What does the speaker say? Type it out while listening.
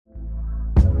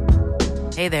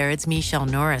Hey there, it's Michelle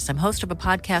Norris. I'm host of a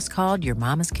podcast called Your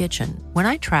Mama's Kitchen. When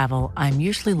I travel, I'm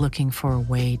usually looking for a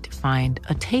way to find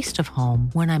a taste of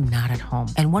home when I'm not at home.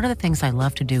 And one of the things I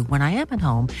love to do when I am at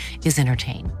home is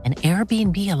entertain. And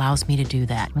Airbnb allows me to do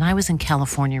that. When I was in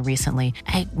California recently,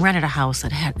 I rented a house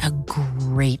that had a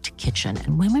great kitchen.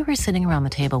 And when we were sitting around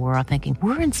the table, we were all thinking,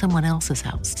 we're in someone else's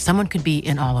house. Someone could be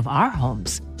in all of our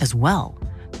homes as well.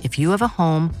 If you have a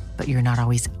home, but you're not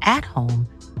always at home,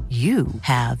 you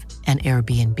have an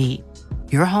Airbnb.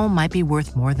 Your home might be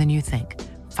worth more than you think.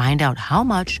 Find out how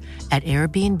much at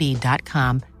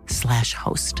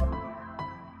airbnb.com/host.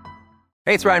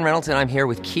 Hey, it's Ryan Reynolds, and I'm here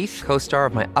with Keith, co-star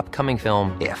of my upcoming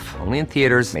film, If, only in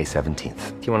theaters May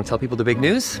 17th. Do you want to tell people the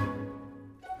big news?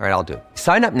 All right, I'll do it.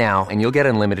 Sign up now and you'll get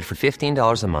unlimited for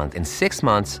 $15 a month and 6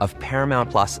 months of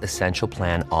Paramount Plus Essential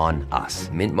Plan on us.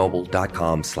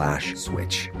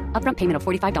 MintMobile.com/switch. Upfront payment of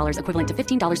 $45 equivalent to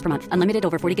 $15 per month. Unlimited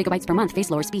over 40 gigabytes per month.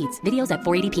 Face lower speeds. Videos at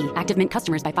 480p. Active Mint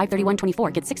customers by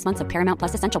 531.24 get 6 months of Paramount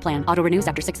Plus Essential Plan. Auto renews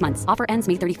after 6 months. Offer ends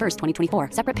May 31st, 2024.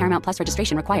 Separate Paramount Plus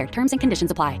registration required. Terms and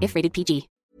conditions apply if rated PG.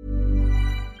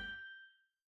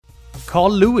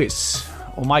 Carl Lewis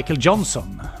och Michael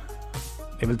Johnson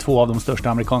är väl två av de största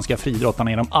amerikanska friidrottarna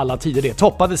genom alla tider. Det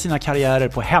toppade sina karriärer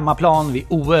på hemmaplan vid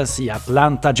OS i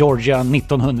Atlanta, Georgia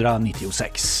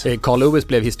 1996. Carl Lewis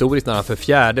blev historiskt när han för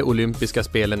 4:e olympiska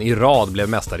spelen i rad blev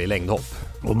mästare i längdhopp.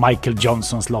 Och Michael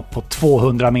Johnsons lopp på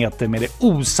 200 meter med det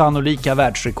osannolika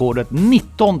världsrekordet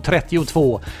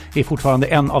 19:32 är fortfarande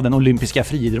en av den olympiska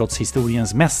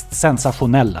friidrottshistoriens mest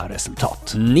sensationella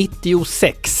resultat.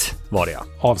 96 var det.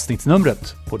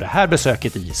 Avsnittsnumret på det här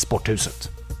besöket i Sporthuset.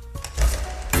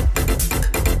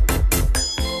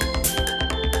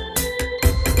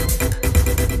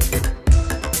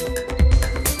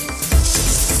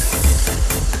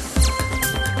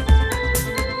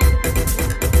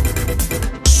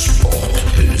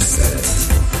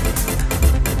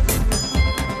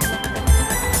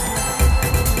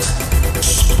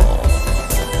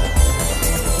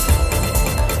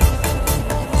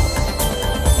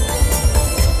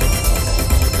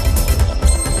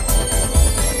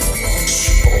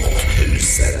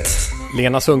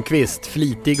 Lena Sundqvist,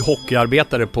 flitig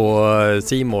hockeyarbetare på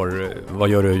C-more. Vad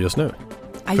gör du just nu?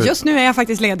 Just nu är jag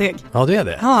faktiskt ledig. Ja, du är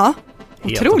det? Ja,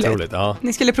 helt otroligt. Ja.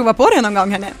 Ni skulle prova på det någon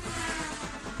gång här nu.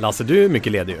 Lasse, du är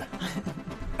mycket ledig ju.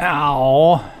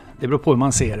 Ja, det beror på hur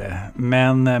man ser det.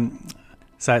 Men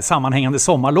så här, sammanhängande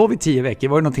sommarlov i 10 veckor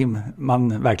var ju någonting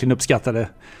man verkligen uppskattade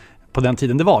på den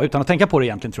tiden det var, utan att tänka på det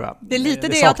egentligen, tror jag. Det är lite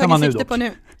det jag har tagit sikte på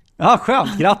nu. Ja,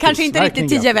 skönt, grattis. Kanske inte verkligen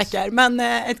riktigt 10 grattis. veckor, men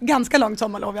ett ganska långt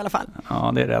sommarlov i alla fall.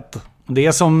 Ja, det är rätt. Det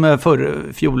är som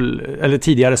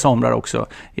tidigare somrar också.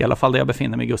 I alla fall där jag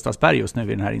befinner mig i Gustavsberg just nu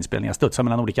vid den här inspelningen. Jag studsar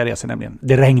mellan olika resor nämligen.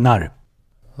 Det regnar.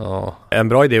 Ja, en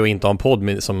bra idé att inte ha en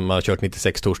podd som har kört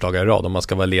 96 torsdagar i rad om man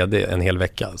ska vara ledig en hel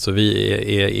vecka. Så vi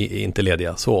är inte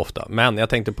lediga så ofta. Men jag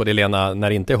tänkte på det, Lena, när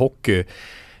det inte är hockey,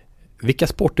 vilka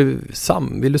sporter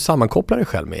vill du sammankoppla dig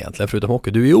själv med egentligen förutom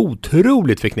hockey? Du är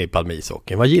otroligt förknippad med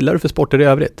ishockey. Vad gillar du för sporter i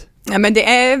övrigt? Ja, men det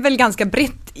är väl ganska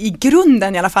brett i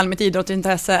grunden i alla fall mitt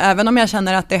idrottsintresse, även om jag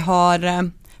känner att det har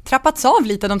trappats av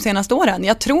lite de senaste åren.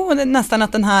 Jag tror nästan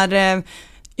att den här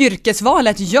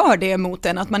yrkesvalet gör det mot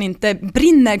en, att man inte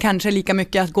brinner kanske lika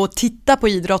mycket att gå och titta på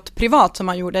idrott privat som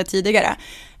man gjorde tidigare.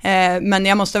 Men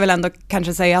jag måste väl ändå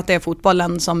kanske säga att det är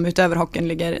fotbollen som utöver hockeyn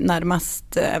ligger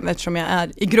närmast, eftersom jag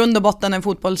är i grund och botten en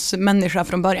fotbollsmänniska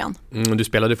från början. Du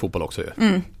spelade fotboll också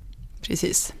ju.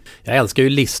 Precis. Jag älskar ju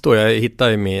listor. Jag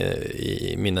hittar i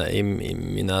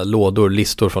mina lådor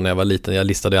listor från när jag var liten. Jag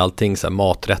listade allting, så här,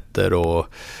 maträtter och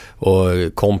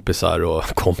kompisar.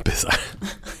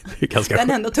 Det är ganska den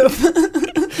är ändå tuff.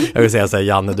 Jag vill säga så här,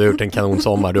 Janne, du har gjort en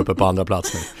kanonsommar, du är uppe på andra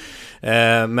plats nu.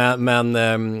 Men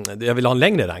jag vill ha en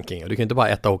längre ranking. Du kan inte bara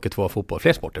 1 hockey, 2 fotboll.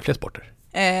 Fler sporter.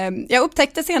 Jag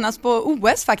upptäckte senast på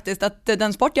OS faktiskt att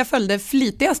den sport jag följde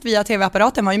flitigast via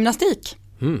tv-apparaten var gymnastik.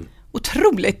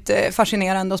 Otroligt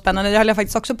fascinerande och spännande. Det höll jag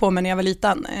faktiskt också på med när jag var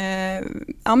liten.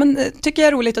 Ja, men tycker jag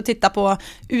är roligt att titta på,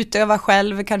 utöva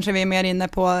själv. Kanske vi är mer inne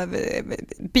på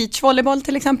beachvolleyboll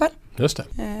till exempel. Just det.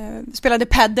 Spelade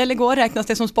paddel igår, räknas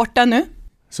det som sporten nu?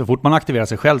 Så fort man aktiverar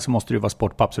sig själv så måste det vara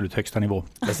sport på absolut högsta nivå.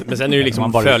 Men sen är det ju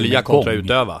liksom följa kontra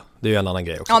utöva. Det är ju en annan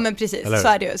grej också. Ja, men precis. Så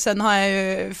är det ju. Sen har jag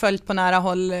ju följt på nära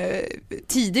håll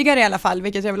tidigare i alla fall,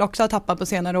 vilket jag väl också har tappat på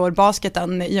senare år,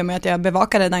 basketen, i och med att jag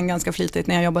bevakade den ganska flitigt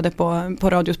när jag jobbade på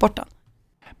Radiosporten.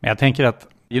 Men jag tänker att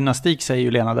Gymnastik säger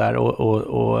ju Lena där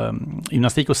och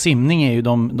gymnastik och simning är ju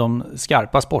de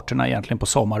skarpa sporterna egentligen på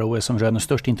sommar-OS som röner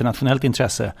störst internationellt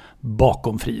intresse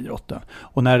bakom friidrotten.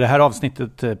 Och när det här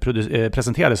avsnittet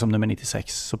presenterades som nummer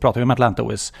 96 så pratade vi om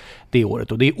Atlanta-OS det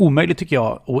året. Och det är omöjligt tycker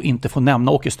jag att inte få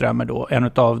nämna Åke Strömmer då,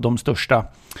 en av de största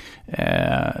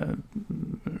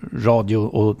radio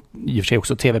och i och för sig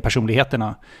också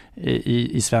tv-personligheterna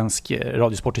i svensk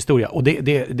radiosporthistoria. Och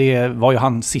det var ju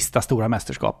hans sista stora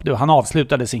mästerskap. Han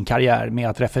avslutade sin karriär med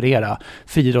att referera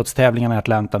friidrottstävlingarna i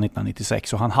Atlanta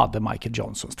 1996 och han hade Michael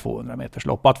Johnsons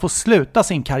 200-meterslopp. Och att få sluta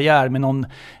sin karriär med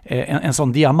en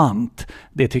sån diamant,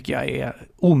 det tycker jag är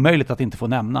omöjligt att inte få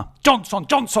nämna.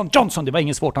 Johnson! Det var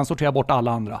inget svårt, han sorterade bort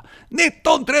alla andra.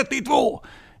 1932!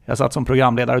 Jag satt som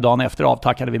programledare dagen efter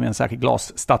avtackade vi med en särskild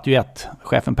glasstatyett,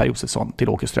 chefen Per Josefsson till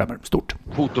Åke Strömmer. Stort.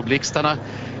 Fotoblixtarna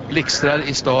blixtrar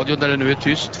i stadion där det nu är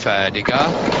tyst, färdiga.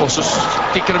 Och så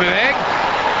sticker de iväg.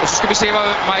 Och så ska vi se vad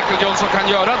Michael Johnson kan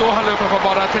göra då. Han löper på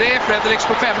bara 3, Fredericks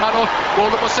på 5:an och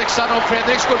Bollo på 6:an och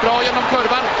Fredericks går bra genom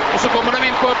kurvan. Och så kommer de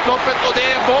in på upploppet och det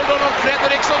är Bollo och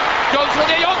Fredericks och Johnson.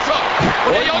 Det är Johnson!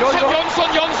 Och det är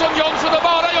Johnson och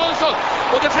bara Johnson!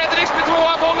 Och det är Fredericks blir 2,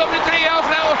 Bollo blir 3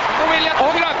 och William 4.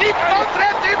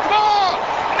 1932!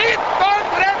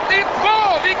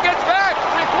 1932! Vilket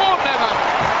världsrekord det var!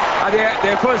 Ja, det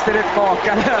är fullständigt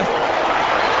makalöst.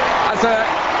 Alltså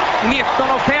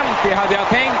 1950 hade jag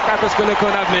tänkt att det skulle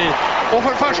kunna bli. Och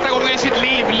för första gången i sitt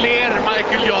liv ler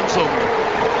Michael Johnson.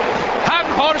 Han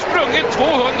har sprungit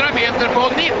 200 meter på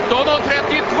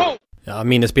 19:32. Ja,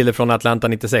 minnesbilder från Atlanta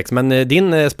 96. Men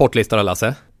din sportlista då,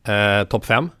 Lasse? Topp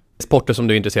 5? Sporter som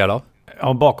du är intresserad av?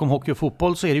 Ja, bakom hockey och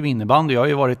fotboll så är det ju innebandy. Jag har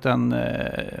ju varit en,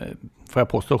 får jag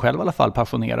påstå själv i alla fall,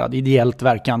 passionerad, ideellt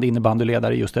verkande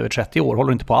innebandyledare just över 30 år.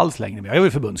 Håller inte på alls längre. Men jag är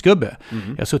ju förbundsgubbe.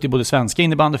 Jag har suttit i både Svenska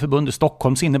innebandyförbundet,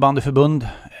 Stockholms innebandyförbund,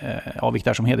 avgick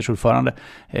där som hedersordförande,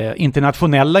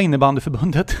 internationella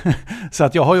innebandyförbundet. Så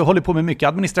att jag har ju hållit på med mycket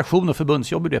administration och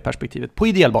förbundsjobb ur det perspektivet på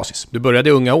ideell basis. Du började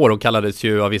i unga år och kallades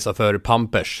ju av vissa för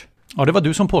Pampers. Ja, det var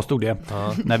du som påstod det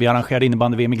när vi arrangerade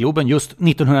innebandy-VM i Globen just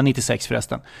 1996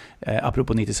 förresten.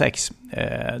 Apropå 96.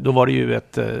 Då var det ju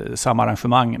ett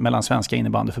samarrangemang mellan Svenska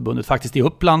innebandyförbundet faktiskt i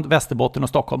Uppland, Västerbotten och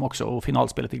Stockholm också och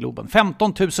finalspelet i Globen.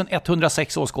 15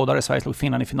 106 åskådare, Sverige slog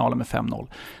Finland i finalen med 5-0.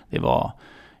 Det var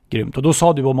grymt. Och då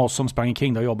sa du om oss som sprang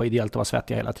omkring och jobbade ideellt och var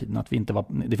svettiga hela tiden att vi inte var,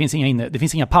 det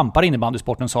finns inga pampar i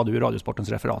innebandysporten, sa du i Radiosportens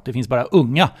referat. Det finns bara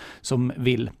unga som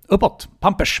vill uppåt.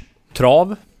 Pampers.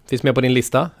 Trav finns med på din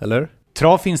lista, eller?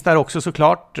 Trav finns där också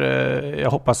såklart.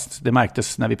 Jag hoppas det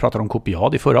märktes när vi pratade om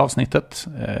kopiad i förra avsnittet.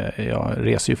 Jag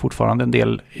reser ju fortfarande en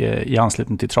del i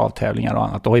anslutning till travtävlingar och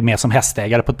annat och är med som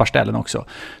hästägare på ett par ställen också.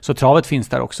 Så travet finns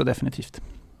där också definitivt.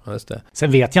 Ja, just det.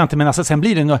 Sen vet jag inte, men alltså sen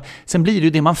blir det ju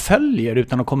det man följer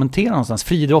utan att kommentera någonstans.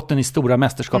 Friidrotten i stora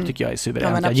mästerskap tycker jag är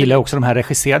suveränt. Ja, jag gillar också de här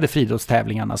regisserade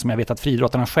friidrottstävlingarna som jag vet att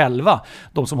friidrottarna själva,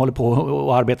 de som håller på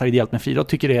och arbetar ideellt med friidrott,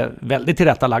 tycker det är väldigt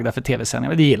tillrättalagda för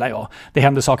tv-sändningar. Det gillar jag. Det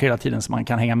händer saker hela tiden som man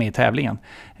kan hänga med i tävlingen.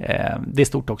 Det är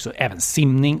stort också. Även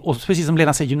simning och precis som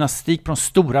Lena säger, gymnastik på de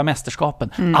stora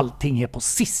mästerskapen. Allting är på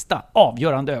sista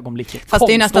avgörande ögonblicket. Fast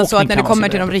det är nästan så att när det kommer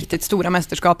till de riktigt stora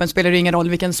mästerskapen spelar det ingen roll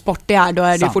vilken sport det är. Då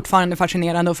är det fortfarande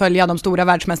fascinerande att följa de stora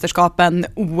världsmästerskapen,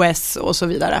 OS och så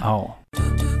vidare. Ja.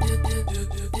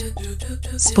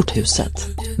 Sporthuset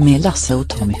med Lasse och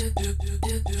Tommy.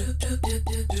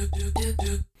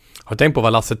 Har du tänkt på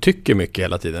vad Lasse tycker mycket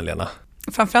hela tiden, Lena?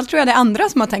 Framförallt tror jag det är andra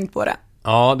som har tänkt på det.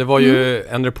 Ja, det var ju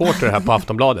en reporter här på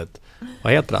Aftonbladet.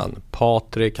 Vad heter han?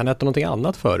 Patrik, han hette någonting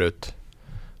annat förut.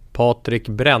 Patrik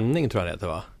Bränning tror jag han heter,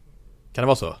 va? Kan det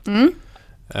vara så?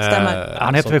 Stämmer.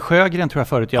 Han heter Sjögren tror jag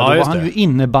förut. Ja, då var han ju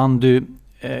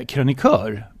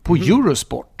innebandy-krönikör på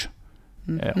Eurosport.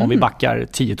 Om vi backar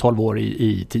 10-12 år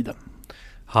i tiden.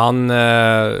 Han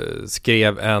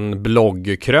skrev en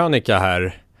bloggkrönika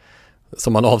här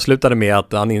som han avslutade med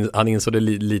att han insåg det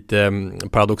lite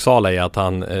paradoxala i att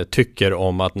han tycker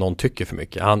om att någon tycker för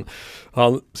mycket.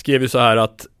 Han skrev ju så här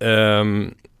att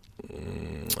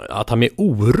han med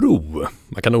oro,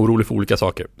 man kan vara orolig för olika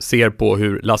saker, ser på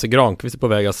hur Lasse Granqvist är på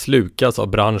väg att slukas av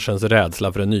branschens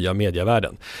rädsla för den nya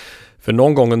medievärlden. För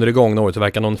någon gång under det gångna året så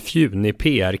verkar någon fjunig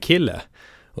PR-kille,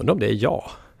 undrar om det är jag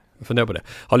funderar på det,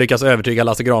 har lyckats övertyga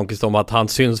Lasse Granqvist om att han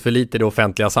syns för lite i det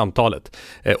offentliga samtalet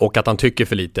och att han tycker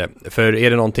för lite. För är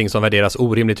det någonting som värderas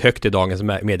orimligt högt i dagens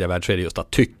medievärld så är det just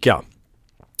att tycka.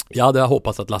 Jag hade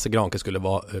hoppats att Lasse Granqvist skulle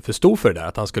vara för stor för det där,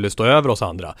 att han skulle stå över oss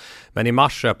andra. Men i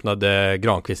mars öppnade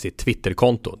Granqvist sitt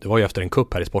Twitterkonto. Det var ju efter en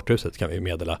kupp här i Sporthuset, kan vi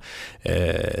meddela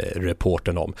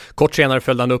reporten om. Kort senare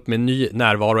följde han upp med ny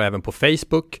närvaro även på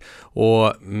Facebook.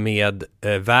 Och med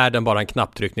världen bara en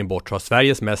knapptryckning bort så har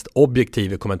Sveriges mest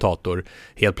objektiva kommentator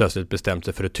helt plötsligt bestämt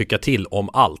sig för att tycka till om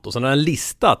allt. Och så har han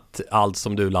listat allt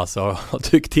som du, Lasse, har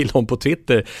tyckt till om på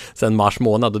Twitter sedan mars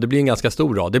månad. Och det blir en ganska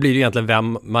stor rad. Det blir ju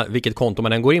egentligen vilket konto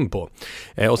man än går in på.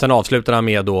 Och sen avslutar han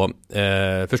med då,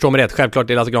 förstå mig rätt, självklart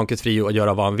är Lasse Granqvist fri att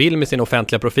göra vad han vill med sin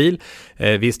offentliga profil.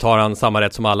 Visst har han samma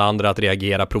rätt som alla andra att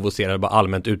reagera, provocera och bara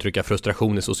allmänt uttrycka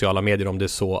frustration i sociala medier om det är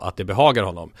så att det behagar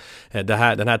honom.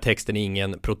 Den här texten är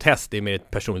ingen protest, det är mer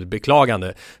ett personligt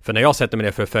beklagande. För när jag sätter mig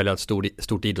ner för att följa ett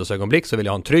stort idrottsögonblick så vill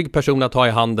jag ha en trygg person att ha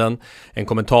i handen, en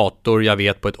kommentator jag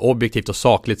vet på ett objektivt och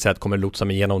sakligt sätt kommer lotsa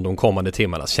mig igenom de kommande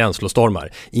timmarnas känslostormar.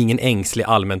 Ingen ängslig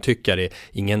allmäntyckare,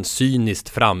 ingen cyniskt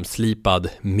framslipad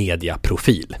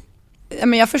mediaprofil.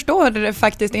 Men jag förstår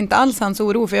faktiskt inte alls hans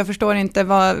oro, för jag förstår inte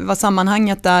vad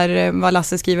sammanhanget är, vad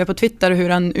Lasse skriver på Twitter och hur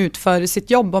han utför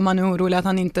sitt jobb, om man är orolig att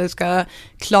han inte ska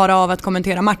klara av att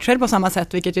kommentera matcher på samma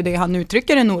sätt, vilket är det han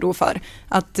uttrycker en oro för,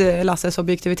 att Lasses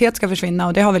objektivitet ska försvinna,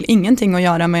 och det har väl ingenting att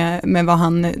göra med vad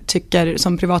han tycker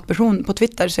som privatperson på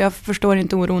Twitter, så jag förstår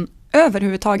inte oron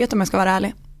överhuvudtaget, om jag ska vara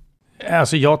ärlig.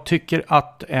 Alltså jag tycker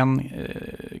att en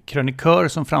krönikör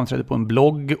som framträder på en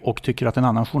blogg och tycker att en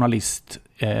annan journalist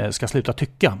ska sluta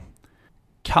tycka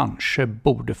kanske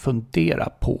borde fundera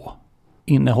på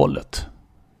innehållet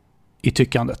i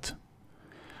tyckandet.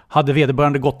 Hade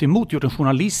vederbörande gått emot, gjort en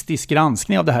journalistisk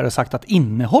granskning av det här och sagt att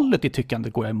innehållet i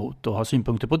tyckandet går jag emot och har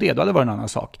synpunkter på det, då hade det varit en annan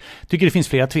sak. Tycker det finns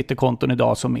flera Twitterkonton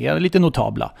idag som är lite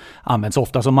notabla. Används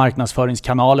ofta som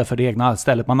marknadsföringskanaler för det egna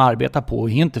stället man arbetar på och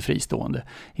är inte fristående.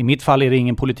 I mitt fall är det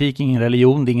ingen politik, ingen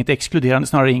religion, det är inget exkluderande,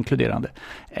 snarare inkluderande.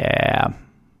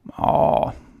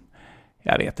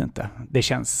 Jag vet inte. Det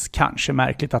känns kanske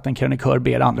märkligt att en krönikör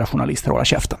ber andra journalister hålla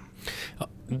käften. Ja,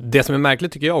 det som är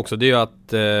märkligt tycker jag också, det är ju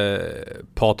att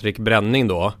Patrik Bränning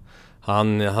då,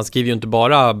 han skriver ju inte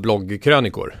bara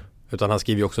bloggkrönikor, utan han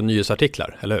skriver ju också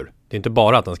nyhetsartiklar, eller hur? Det är inte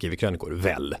bara att han skriver krönikor,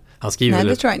 väl? Han skriver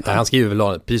det tror jag inte. Han skriver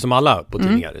väl, precis som alla på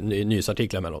tidningar,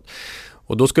 nyhetsartiklar med något.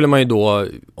 Och då skulle man ju då,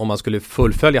 om man skulle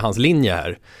fullfölja hans linje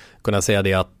här, kunna säga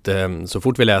det att så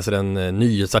fort vi läser en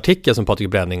nyhetsartikel som Patrik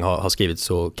Bränning har skrivit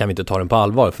så kan vi inte ta den på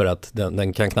allvar, för att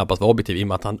den kan knappast vara objektiv i och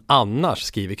med att han annars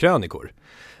skriver krönikor.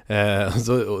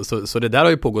 Så det där har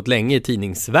ju pågått länge i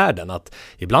tidningsvärlden, att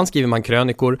ibland skriver man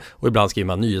krönikor och ibland skriver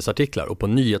man nyhetsartiklar, och på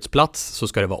nyhetsplats så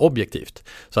ska det vara objektivt.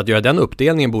 Så att göra den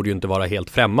uppdelningen borde ju inte vara helt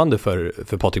främmande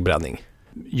för Patrik Bränning.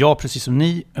 Jag, precis som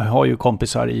ni, har ju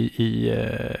kompisar i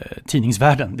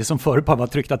tidningsvärlden. Det som förut bara var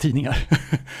tryckta tidningar.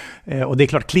 Och det är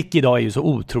klart, klick idag är ju så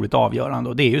otroligt avgörande.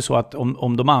 Och det är ju så att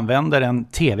om de använder en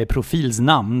tv-profils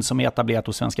namn som är etablerat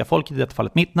hos svenska folket, i detta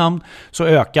fallet mitt namn, så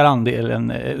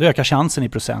ökar chansen i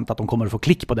procent att de kommer att få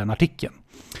klick på den artikeln.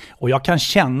 Och jag kan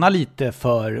känna lite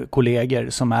för kollegor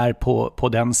som är på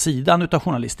den sidan utav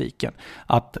journalistiken,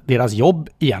 att deras jobb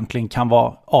egentligen kan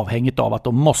vara avhängigt av att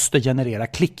de måste generera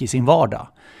klick i sin vardag.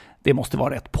 Det måste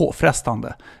vara rätt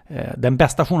påfrestande. Den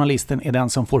bästa journalisten är den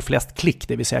som får flest klick,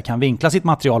 det vill säga kan vinkla sitt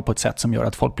material på ett sätt som gör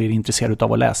att folk blir intresserade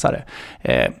av att läsa det.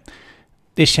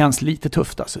 Det känns lite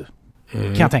tufft alltså,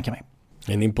 kan jag tänka mig.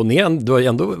 En imponerande, du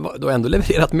har ändå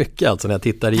levererat mycket alltså när jag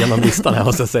tittar igenom listan här,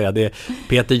 måste jag säga. Det är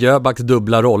Peter Jöbacks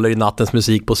dubbla roller i Nattens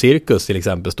musik på Cirkus till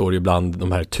exempel, står ju bland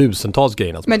de här tusentals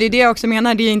grejerna. Men det är det jag också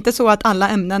menar, det är inte så att alla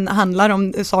ämnen handlar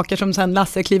om saker som sen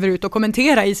Lasse kliver ut och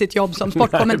kommenterar i sitt jobb som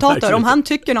sportkommentator. Nej, om han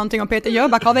tycker någonting om Peter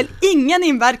Jöback har väl ingen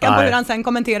inverkan på hur han sen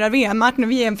kommenterar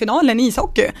VM-finalen i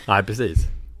ishockey. Nej, precis.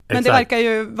 Men det verkar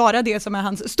ju vara det som är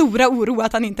hans stora oro,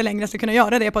 att han inte längre ska kunna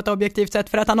göra det på ett objektivt sätt,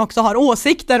 för att han också har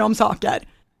åsikter om saker.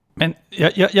 Men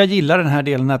jag gillar den här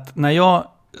delen att när jag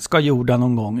ska jorda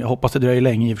någon gång, jag hoppas det dröjer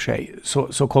länge i och för sig,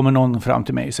 så kommer någon fram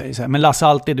till mig och säger så här: men Lasse,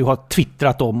 allt det du har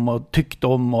twittrat om och tyckt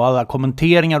om och alla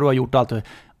kommenteringar du har gjort, allt det,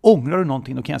 ångrar du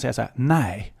någonting? Då kan jag säga så här: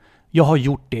 nej, jag har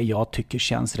gjort det jag tycker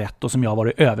känns rätt och som jag har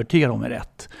varit övertygad om är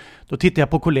rätt. Då tittar jag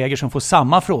på kollegor som får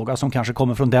samma fråga, som kanske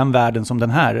kommer från den världen som den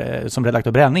här, som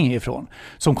redaktör Bränning är ifrån,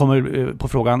 som kommer på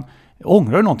frågan: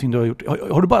 ångrar du någonting du har gjort?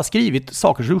 Har du bara skrivit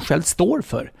saker som du själv står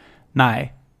för?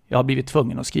 Nej, jag har blivit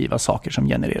tvungen att skriva saker som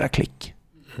genererar klick.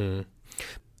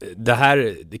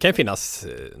 Det kan ju finnas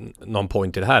någon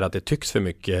point i det här, att det tycks för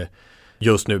mycket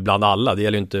just nu bland alla. Det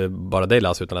gäller ju inte bara dig,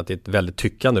 Lasse, utan att det är ett väldigt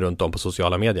tyckande runt om på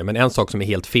sociala medier. Men en sak som är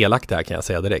helt felaktig här kan jag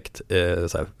säga direkt.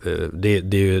 Det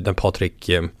är ju den Patrik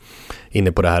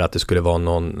inne på det här att det skulle vara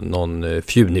någon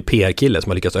fjunig PR-kille som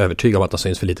har lyckats övertyga om att han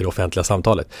syns för lite i det offentliga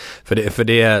samtalet. För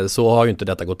det så har ju inte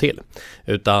detta gått till.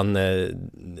 Utan,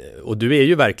 och du är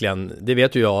ju verkligen, det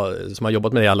vet ju jag som har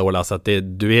jobbat med det i alla år, Lasse, att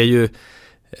du är ju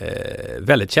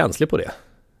väldigt känslig på det.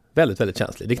 Väldigt, väldigt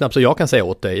känslig. Det är knappt så jag kan säga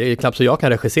åt dig. Det är knappt så jag kan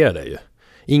regissera dig ju.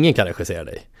 Ingen kan regissera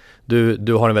dig.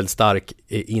 Du har en väldigt stark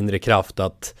inre kraft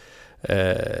att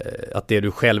det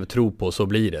du själv tror på, så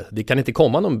blir det. Det kan inte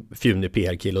komma någon fjunig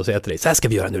PR-kille och säga till dig: så här ska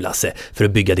vi göra nu, Lasse, för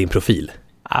att bygga din profil.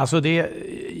 Alltså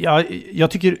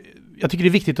jag tycker det är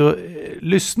viktigt att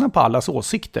lyssna på allas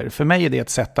åsikter. För mig är det ett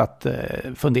sätt att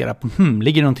fundera på,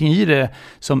 ligger det någonting i det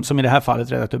som i det här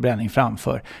fallet Redaktör Bränning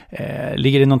framför?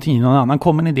 Ligger det någonting i någon annan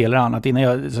kommande idé eller annat innan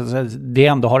jag, så att säga, det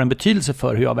ändå har en betydelse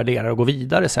för hur jag värderar och går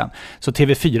vidare sen. Så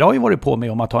TV4 har ju varit på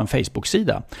med om att ha en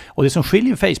Facebook-sida. Och det som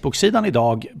skiljer Facebook-sidan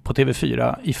idag på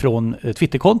TV4 ifrån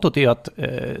Twitterkontot är att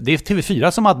det är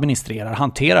TV4 som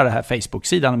hanterar det här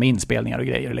Facebook-sidan med inspelningar och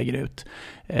grejer och lägger ut.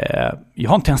 Jag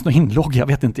har inte ens någon inlogg, jag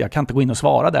vet inte, jag kan inte gå in och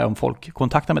svara där om folk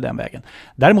kontaktar med den vägen.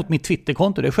 Däremot mitt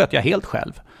Twitterkonto, det sköter jag helt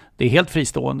själv. Det är helt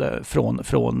fristående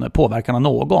från påverkan av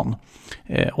någon.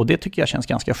 Och det tycker jag känns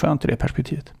ganska skönt i det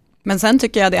perspektivet. Men sen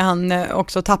tycker jag det han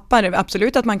också tappar,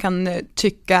 absolut att man kan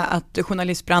tycka att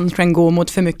journalistbranschen går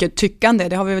mot för mycket tyckande.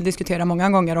 Det har vi väl diskuterat många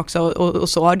gånger också, och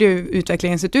så har det ju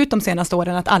utvecklingen sett ut de senaste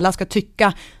åren, att alla ska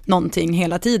tycka någonting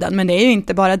hela tiden. Men det är ju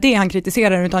inte bara det han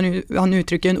kritiserar, utan han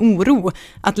uttrycker en oro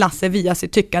att Lasse via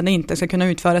sitt tyckande inte ska kunna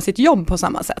utföra sitt jobb på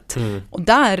samma sätt. Och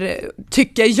där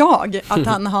tycker jag att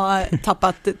han har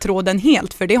tappat tråden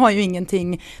helt, för det har ju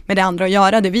ingenting med det andra att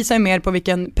göra. Det visar ju mer på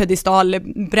vilken pedestal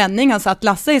Bränning har satt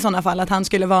Lasse i sådana fall, att han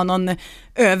skulle vara någon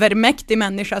övermäktig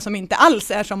människa som inte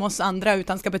alls är som oss andra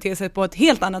utan ska bete sig på ett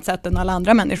helt annat sätt än alla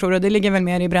andra människor, och det ligger väl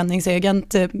mer i Brännings egen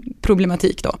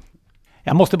problematik då.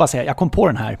 Jag måste bara säga, jag kom på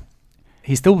den här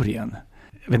historien,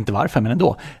 jag vet inte varför, men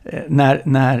ändå,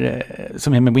 när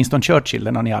som är med Winston Churchill,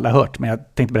 den har ni alla hört, men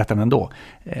jag tänkte berätta den ändå.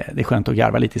 Det är skönt att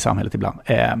garva lite i samhället ibland.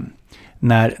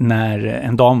 När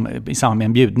en dam i samband med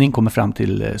en bjudning kommer fram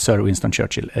till Sir Winston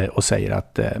Churchill och säger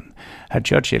att herr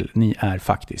Churchill, ni är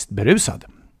faktiskt berusad.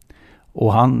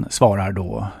 Och han svarar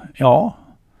då: ja,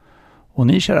 och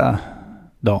ni, kära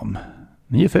dam,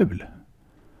 ni är ful.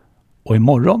 Och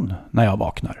imorgon när jag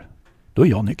vaknar, då är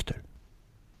jag nykter.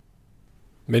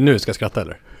 Men nu ska jag skratta,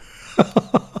 eller?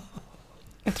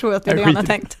 Jag tror att det är det han har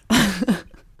tänkt.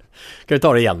 Kan vi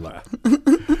ta det igen bara?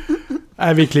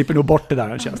 Nej, vi klipper nog bort det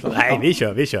där känslan. Nej, vi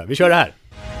kör det här.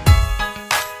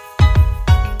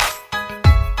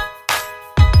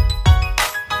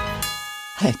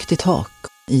 Högt i tak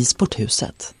i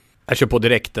Sporthuset. Jag kör på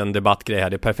direkt en debattgrej här.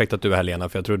 Det är perfekt att du är här, Lena,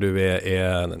 för jag tror du är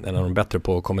en av de bättre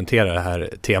på att kommentera det här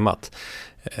temat.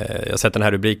 Jag har sett den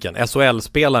här rubriken: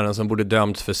 SHL-spelaren som borde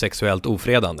dömts för sexuellt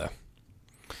ofredande.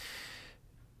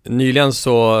 Nyligen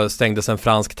så stängdes en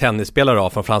fransk tennisspelare av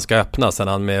från Franska öppna sedan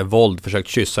han med våld försökt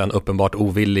kyssa en uppenbart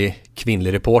ovillig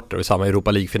kvinnlig reporter. Och i samma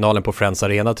Europa League-finalen på Friends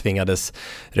Arena tvingades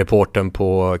reportern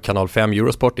på kanal 5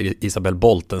 Eurosport, Isabel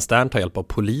Boltenstern, ta hjälp av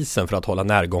polisen för att hålla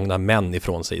närgångna män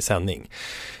ifrån sig i sändning.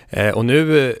 Och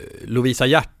nu Lovisa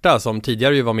Hjärta, som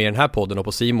tidigare ju var med i den här podden och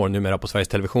på C More, numera på Sveriges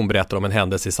Television, berättar om en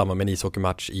händelse i samband med en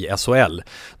ishockeymatch i SHL.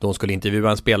 Då hon skulle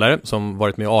intervjua en spelare som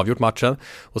varit med och avgjort matchen.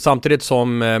 Och samtidigt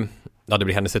som, ja, det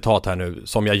blir hennes citat här nu,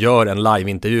 som jag gör en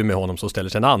liveintervju med honom, så ställer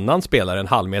sig en annan spelare en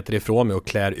halv meter ifrån mig och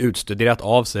klär utstuderat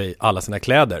av sig alla sina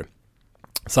kläder.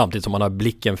 Samtidigt som han har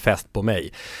blicken fäst på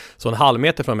mig. Så en halv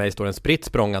meter från mig står en spritt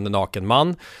språngande naken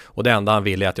man, och det enda han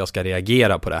vill är att jag ska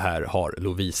reagera på det här, har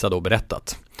Lovisa då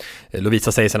berättat.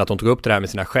 Lovisa säger sen att hon tog upp det här med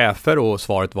sina chefer, och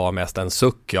svaret var mest en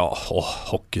suck: ja,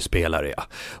 hockeyspelare, ja.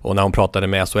 Och när hon pratade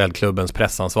med SHL-klubbens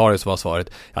pressansvarig så var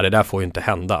svaret: ja, det där får ju inte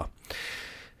hända.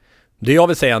 Det jag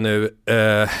vill säga nu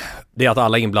det är att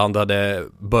alla inblandade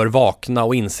bör vakna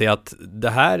och inse att det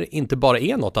här inte bara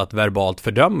är något att verbalt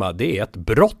fördöma, det är ett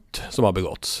brott som har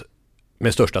begåtts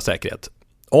med största säkerhet.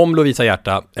 Om Lovisa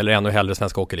Hjärta, eller ännu hellre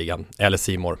Svenska Hockeyligan eller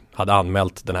C More, hade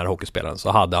anmält den här hockeyspelaren,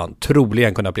 så hade han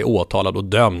troligen kunnat bli åtalad och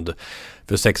dömd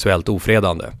för sexuellt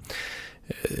ofredande.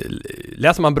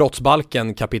 Läser man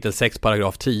brottsbalken kapitel 6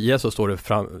 paragraf 10 så står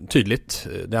det tydligt: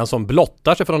 den som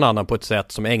blottar sig för någon annan på ett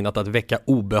sätt som är ägnat att väcka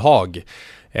obehag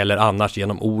eller annars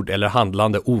genom ord eller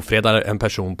handlande ofredar en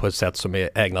person på ett sätt som är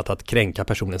ägnat att kränka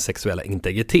personens sexuella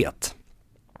integritet.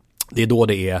 Det är då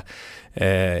det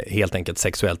är helt enkelt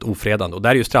sexuellt ofredande. Och där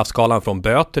är ju straffskalan från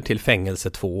böter till fängelse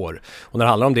 2 år. Och när det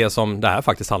handlar om det som det här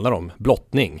faktiskt handlar om,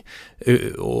 blottning.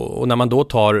 Och när man då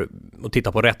tar och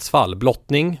titta på rättsfall,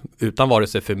 blottning utan vare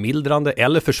sig förmildrande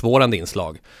eller försvårande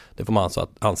inslag, det får man alltså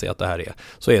anse att det här är,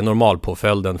 så är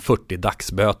normalpåföljden 40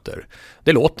 dagsböter.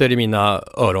 Det låter i mina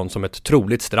öron som ett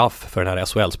troligt straff för den här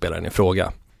SHL-spelaren i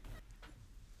fråga.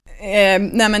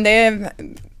 Nej, men det är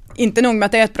inte nog med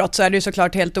att det är ett brott, så är det ju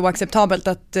såklart helt oacceptabelt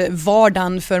att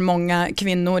vardagen för många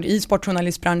kvinnor i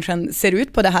sportjournalistbranschen ser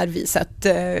ut på det här viset.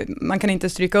 Man kan inte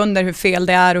stryka under hur fel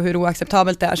det är och hur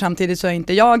oacceptabelt det är. Samtidigt så är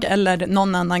inte jag eller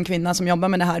någon annan kvinna som jobbar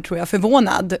med det här, tror jag,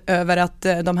 förvånad över att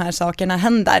de här sakerna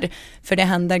händer. För det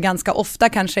händer ganska ofta,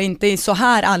 kanske inte i så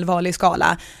här allvarlig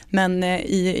skala, men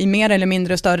i mer eller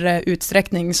mindre större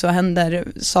utsträckning så händer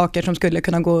saker som skulle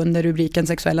kunna gå under rubriken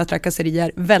sexuella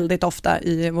trakasserier väldigt ofta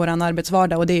i våran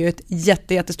arbetsvardag, och det är ju ett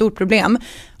jättestort problem.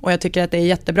 Och jag tycker att det är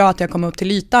jättebra att jag kom upp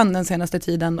till ytan den senaste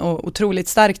tiden, och otroligt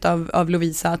starkt av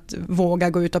Lovisa att våga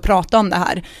gå ut och prata om det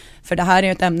här. För det här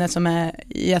är ett ämne som är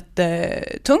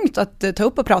jättetungt att ta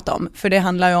upp och prata om. För det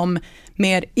handlar ju om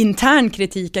mer intern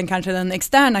kritik än kanske den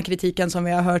externa kritiken som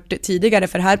vi har hört tidigare.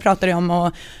 För här pratar det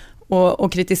om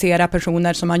att kritisera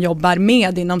personer som man jobbar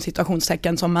med inom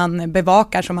situationstecken, som man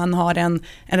bevakar, som man har en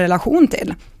relation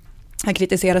till. Att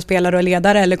kritisera spelare och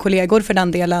ledare eller kollegor för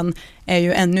den delen är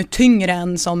ju ännu tyngre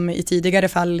än som i tidigare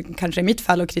fall, kanske i mitt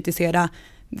fall, att kritisera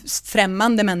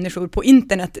främmande människor på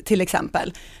internet till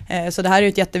exempel. Så det här är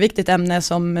ett jätteviktigt ämne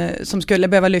som skulle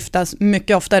behöva lyftas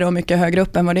mycket oftare och mycket högre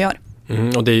upp än vad det gör.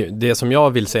 Och det som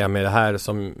jag vill säga med det här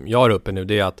som jag har uppe nu,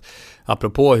 det är att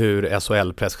apropå hur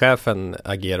SHL-presschefen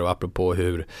agerar och apropå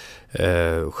hur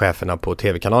cheferna på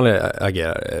tv-kanaler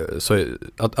agerar, så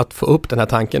att få upp den här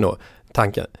tanken,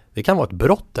 det kan vara ett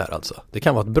brott där alltså. Det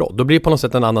kan vara ett brott. Då blir det på något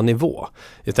sätt en annan nivå.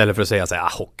 Istället för att säga så här,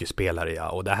 hockeyspelare ja,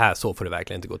 och det här, så får det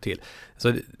verkligen inte gå till.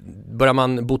 Så börjar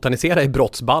man botanisera i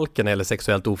brottsbalken eller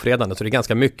sexuellt ofredande, så det är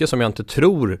ganska mycket som jag inte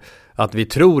tror att vi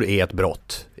tror är ett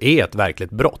brott, är ett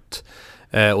verkligt brott.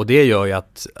 Och det gör ju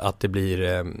att det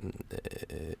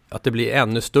blir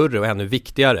ännu större och ännu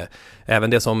viktigare. Även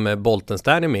det som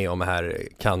Boltenstern är med om här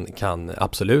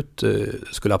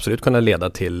skulle absolut kunna leda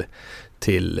till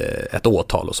ett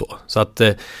åtal och så. Så att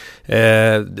det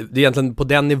är egentligen på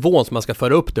den nivån som man ska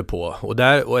föra upp det på. Och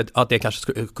att det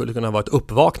kanske skulle kunna vara ett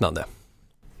uppvaknande.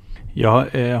 Jag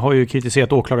har ju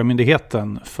kritiserat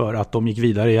åklagarmyndigheten för att de gick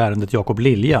vidare i ärendet Jakob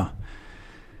Lilja.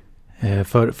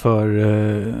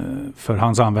 För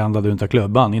hans användande utav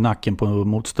klubban i nacken på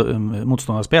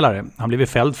motståndarspelare. Han blev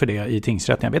fälld för det i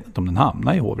tingsrätten. Jag vet inte om den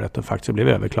hamnade i hovrätten faktiskt, och blev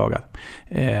överklagad.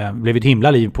 Blev ett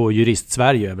himla liv på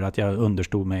jurist-Sverige över att jag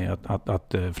understod mig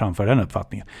att framföra den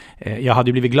uppfattningen. Jag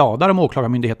hade blivit gladare om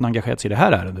åklagarmyndigheten engagerat sig i det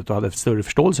här ärendet och hade större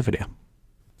förståelse för det.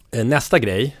 Nästa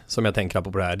grej som jag tänker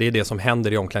på det här, det är det som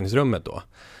händer i omklädningsrummet då.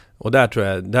 Och där tror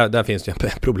jag, där finns det en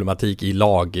problematik i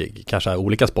lag, kanske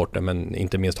olika sporter, men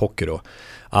inte minst hockey då.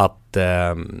 Att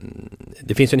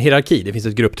det finns en hierarki, det finns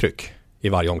ett grupptryck i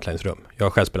varje omklädningsrum. Jag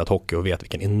har själv spelat hockey och vet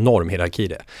vilken enorm hierarki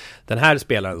det är. Den här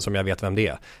spelaren, som jag vet vem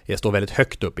det är, står väldigt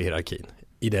högt upp i hierarkin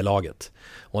i det laget.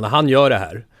 Och när han gör det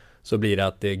här, så blir det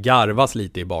att det garvas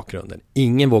lite i bakgrunden.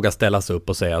 Ingen vågar ställa sig upp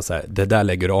och säga så här, det där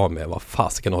lägger du av med, vad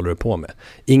fasiken håller du på med?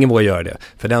 Ingen vågar göra det.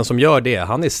 För den som gör det,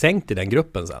 han är sänkt i den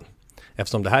gruppen sen.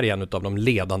 Eftersom det här är en av de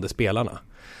ledande spelarna.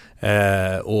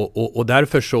 Och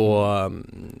därför så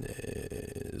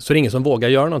är det ingen som vågar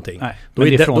göra någonting. Nej,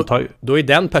 då är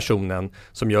den personen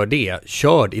som gör det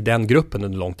körd i den gruppen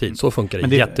under lång tid. Så funkar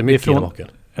det jättemycket i hockeyn.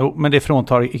 Jo, men det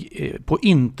fråntar på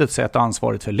intet sätt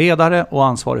ansvaret för ledare och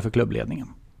ansvaret för klubbledningen.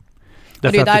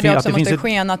 Och det är där det också måste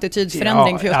ske en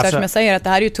attitydsförändring, för just där som jag säger, att det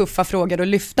här är ju tuffa frågor att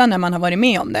lyfta när man har varit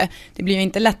med om det. Det blir ju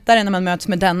inte lättare när man möts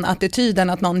med den attityden,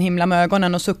 att någon himlar med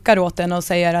ögonen och suckar åt en och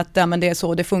säger att ja, men det är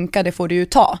så det funkar, det får du ju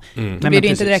ta. Då blir det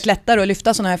inte direkt lättare att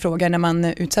lyfta sådana här frågor när man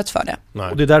utsätts för det.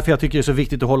 Nej. Och det är därför jag tycker det är så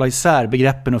viktigt att hålla isär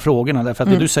begreppen och frågorna, därför att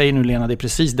det du säger nu, Lena, det är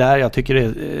precis där jag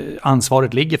tycker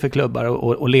ansvaret ligger för klubbar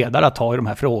och ledare att ta i de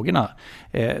här frågorna.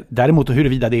 Däremot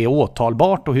huruvida det är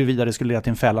åtalbart och huruvida det skulle leda till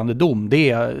en fällande dom, det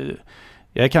är...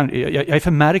 Jag är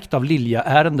förmärkt av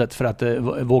Lilja-ärendet för att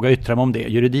våga yttra mig om det.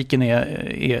 Juridiken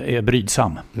är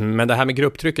brydsam. Men det här med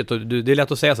grupptrycket, det är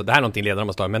lätt att säga så. Det här är någonting ledaren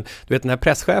måste ha. Men du vet, den här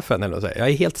presschefen, jag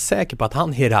är helt säker på att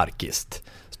han hierarkiskt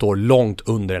står långt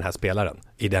under den här spelaren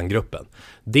i den gruppen.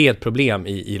 Det är ett problem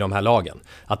i de här lagen.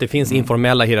 Att det finns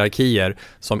informella hierarkier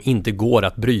som inte går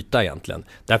att bryta egentligen.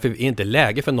 Därför är det inte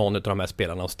läge för någon av de här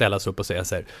spelarna att ställa sig upp och säga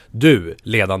så här: du,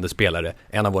 ledande spelare,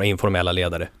 en av våra informella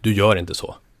ledare, du gör inte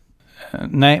så.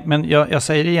 Nej, men jag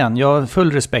säger det igen. Jag har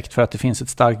full respekt för att det finns ett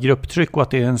starkt grupptryck och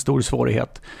att det är en stor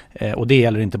svårighet. Och det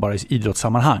gäller inte bara i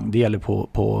idrottssammanhang. Det gäller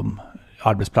på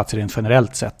arbetsplatser rent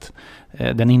generellt sett.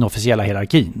 Den inofficiella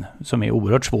hierarkin som är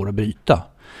oerhört svår att bryta.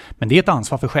 Men det är ett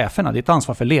ansvar för cheferna, det är ett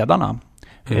ansvar för ledarna.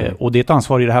 Och det är ett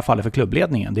ansvar i det här fallet för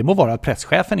klubbledningen. Det må vara att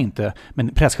presschefen inte,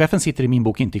 men presschefen sitter i min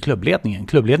bok inte i klubbledningen.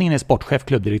 Klubbledningen är sportchef,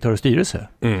 klubbdirektör och styrelse.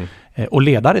 Och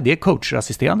ledare, det är coacher,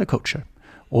 assisterande coacher.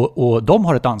 Och de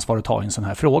har ett ansvar att ta i en sån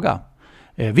här fråga.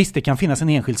 Visst, det kan finnas en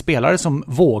enskild spelare som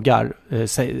vågar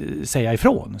säga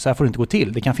ifrån. Så här får det inte gå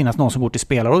till. Det kan finnas någon som går till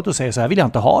spelarrådet och säger så här vill jag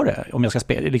inte ha det. Om jag ska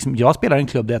spela, liksom, jag spelar i en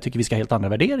klubb där jag tycker vi ska ha helt andra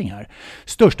värderingar.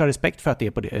 Största respekt för att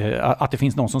att det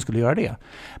finns någon som skulle göra det.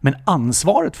 Men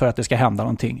ansvaret för att det ska hända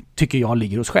någonting tycker jag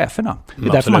ligger hos cheferna. Det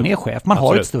är därför man är chef. Man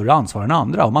har ett större ansvar än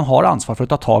andra och man har ansvar för att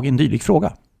ta tag i en dylik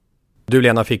fråga. Du,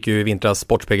 Lena, fick ju i vintras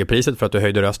Sportspegelpriset för att du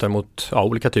höjde rösten mot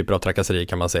olika typer av trakasserier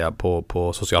kan man säga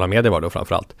på sociala medier var det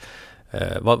framförallt.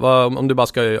 Om du bara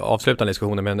ska avsluta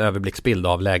diskussionen med en överblicksbild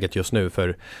av läget just nu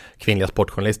för kvinnliga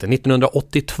sportjournalister.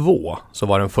 1982 så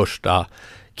var den första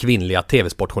kvinnliga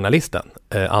tv-sportjournalisten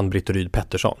Ann-Britt Ryd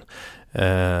Pettersson.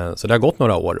 Så det har gått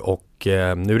några år och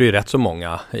nu är det ju rätt så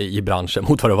många i branschen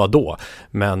mot vad det var då,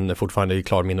 men fortfarande är det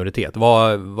klar minoritet.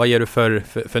 Vad ger du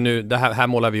för nu, det här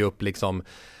målar vi upp liksom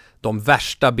de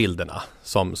värsta bilderna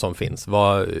som finns.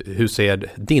 Hur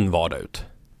ser din vardag ut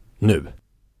nu?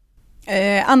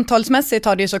 Antalsmässigt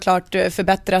har det ju såklart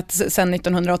förbättrats sedan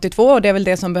 1982 och det är väl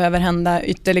det som behöver hända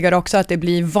ytterligare också, att det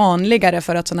blir vanligare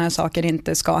för att sådana här saker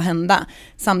inte ska hända.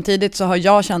 Samtidigt så har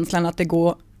jag känslan att det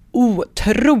går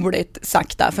otroligt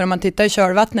sakta, för om man tittar i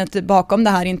körvattnet bakom det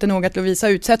här, inte nog att Lovisa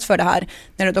utsätts för det här,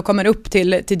 när det då kommer upp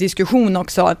till diskussion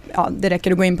också, det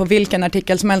räcker att gå in på vilken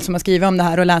artikel som helst som har skrivit om det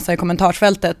här och läsa i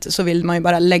kommentarsfältet, så vill man ju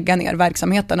bara lägga ner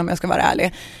verksamheten, om jag ska vara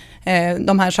ärlig.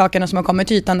 De här sakerna som har kommit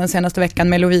till ytan den senaste veckan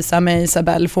med Lovisa, med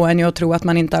Isabel, får en ju att tro att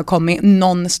man inte har kommit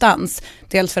någonstans.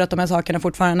 Dels för att de här sakerna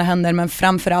fortfarande händer, men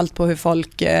framförallt på hur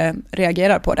folk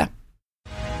reagerar på det.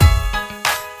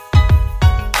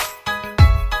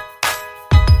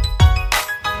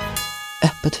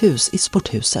 Öppet hus i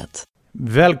Sporthuset.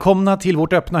 Välkomna till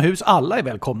vårt öppna hus. Alla är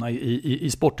välkomna i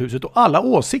Sporthuset och alla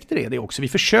åsikter är det också. Vi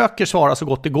försöker svara så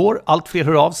gott det går. Allt fler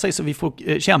hör av sig så vi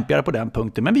får kämpa på den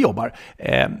punkten. Men vi jobbar.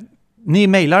 Ni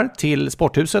mejlar till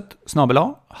sporthuset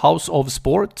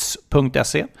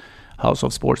 @houseofsports.se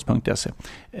houseofsports.se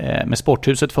med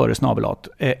sporthuset före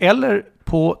 @, eller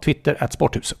på Twitter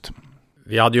 @sporthuset.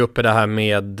 Vi hade ju uppe det här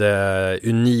med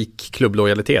unik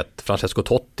klubblojalitet, Francesco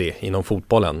Totti inom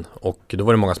fotbollen, och då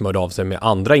var det många som hörde av sig med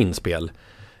andra inspel.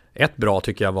 Ett bra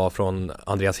tycker jag var från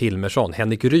Andreas Hilmersson.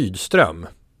 Henrik Rydström,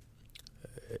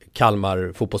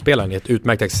 Kalmar fotbollsspelaren, är ett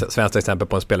utmärkt svenskt exempel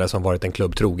på en spelare som varit en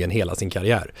klubb trogen hela sin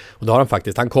karriär. Och då har han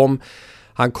faktiskt, han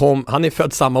är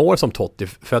född samma år som Totti,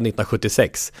 född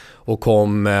 1976 och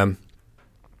kom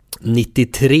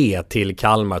 93 till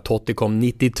Kalmar. Totti kom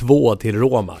 92 till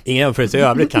Roma. Ingen jämförelse i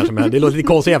övrigt kanske, men det låter lite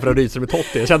konstigt jämföra Rydström med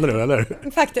Totti. Känner du,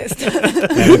 eller? Faktiskt.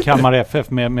 Kalmar FF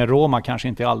med Roma kanske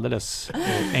inte är alldeles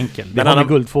enkel. Det har med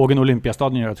Guldfågeln och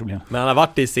Olympiastadion göra troligen. Men han har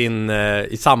varit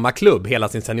i samma klubb hela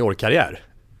sin seniorkarriär.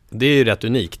 Det är ju rätt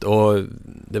unikt, och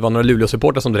det var några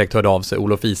Luleå-supporter som direkt hörde av sig,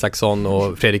 Olof Isaksson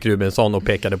och Fredrik Rubensson, och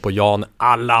pekade på Jan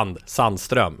Alland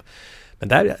Sandström. Men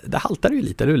där haltar det ju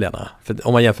lite, du Lena, för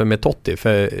om man jämför med Totti,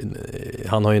 för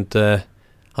han har ju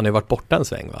varit borta en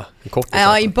sväng, va?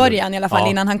 I början i alla fall,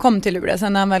 innan han kom till Luleå.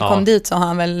 Sen när han väl kom dit så har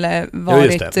han väl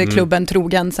varit klubben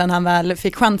trogen sen han väl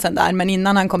fick chansen där. Men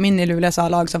innan han kom in i Luleås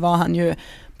A-lag så var han ju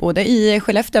både i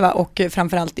Skellefteå och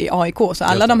framförallt i AIK. Så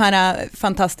alla de här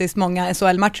fantastiskt många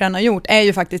SHL-matcher han har gjort är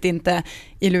ju faktiskt inte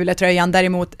i Luleå-tröjan.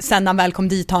 Däremot sen han väl kom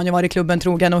dit har han ju varit klubben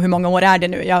trogen, och hur många år är det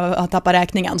nu? Jag har tappat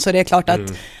räkningen. Så det är klart att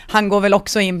han går väl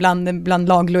också in bland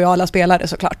laglojala spelare,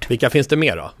 såklart. Vilka finns det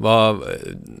mer då?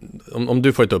 Om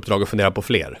du får ett uppdrag att fundera på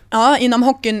fler? Ja, inom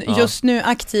hockeyn just nu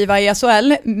aktiva i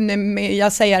SHL.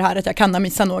 Jag säger här att jag kan ha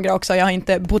missat några också. Jag har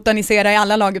inte botaniserat i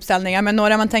alla laguppställningar, men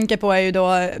några man tänker på är ju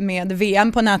då med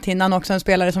VM på näthinnan också, en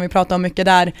spelare som vi pratar om mycket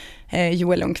där,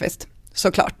 Joel Lundqvist.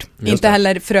 Såklart. Inte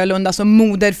heller Frölunda som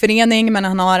moderförening, men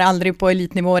han har aldrig på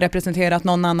elitnivå representerat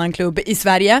någon annan klubb i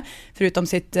Sverige, förutom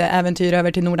sitt äventyr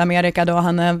över till Nordamerika då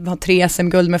han har 3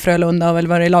 SM-guld med Frölunda och väl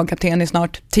varit lagkapten i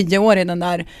snart 10 år i den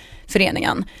där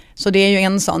föreningen. Så det är ju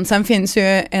en sån. Sen finns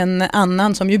ju en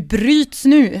annan som ju bryts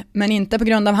nu, men inte på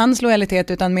grund av hans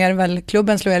lojalitet utan mer väl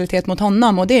klubbens lojalitet mot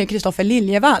honom, och det är Kristoffer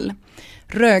Liljevall.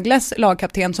 Rögles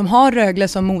lagkapten som har Rögle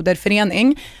som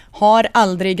moderförening, har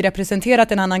aldrig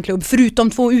representerat en annan klubb förutom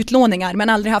 2 utlåningar, men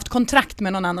aldrig haft kontrakt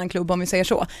med någon annan klubb, om vi säger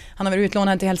så. Han har varit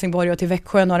utlånad till Helsingborg och till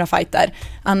Växjö några fighter.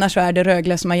 Annars så är det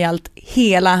Rögle som har gällt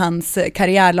hela hans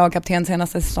karriär, lagkapten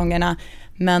senaste säsongerna,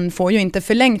 men får ju inte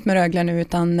förlängt med Rögle nu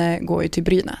utan går ju till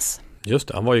Brynäs. Just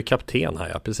det, han var ju kapten här,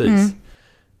 ja, precis.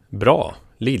 Bra.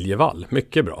 Liljevall,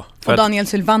 mycket bra. Och Daniel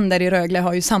Sylvander i Rögle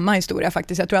har ju samma historia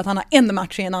faktiskt. Jag tror att han har en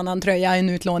match i en annan tröja, en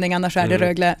utlåning, annars är det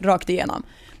Rögle rakt igenom.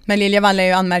 Men Liljevall är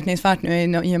ju anmärkningsvärt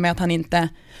nu i och med att han inte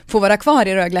får vara kvar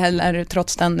i Rögle heller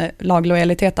trots den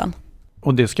laglojaliteten.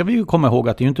 Och det ska vi ju komma ihåg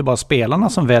att det är ju inte bara spelarna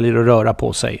som väljer att röra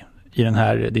på sig i den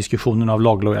här diskussionen av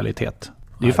laglojalitet.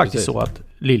 Det är ju faktiskt så att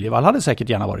Liljevall hade säkert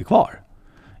gärna varit kvar.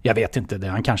 Jag vet inte,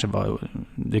 det kanske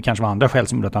var andra skäl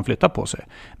som gjorde att han flyttade på sig.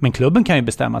 Men klubben kan ju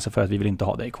bestämma sig för att vi vill inte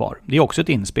ha dig kvar. Det är också ett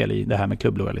inspel i det här med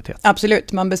klubblojalitet.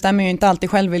 Absolut, man bestämmer ju inte alltid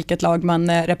själv vilket lag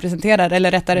man representerar.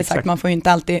 Eller rättare sagt, man får ju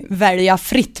inte alltid välja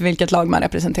fritt vilket lag man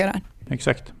representerar.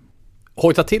 Exakt.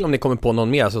 Hojta till om ni kommer på någon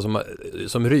mer, alltså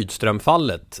som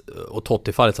Rydström-fallet och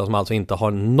Totti-fallet, som alltså inte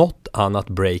har något annat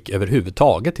break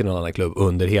överhuvudtaget till någon annan klubb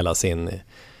under hela sin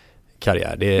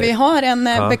karriär. Vi har en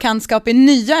bekantskap i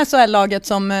nya SHL-laget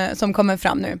som kommer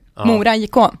fram nu. Mora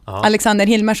IK, Alexander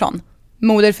Hilmersson.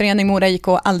 Moderförening Mora IK,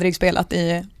 aldrig spelat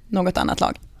i något annat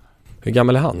lag. Hur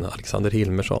gammal är han, Alexander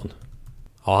Hilmersson?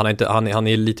 Ja, han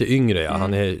är lite yngre, ja.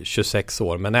 Han är 26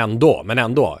 år, men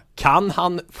ändå. Kan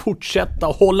han fortsätta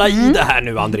hålla i det här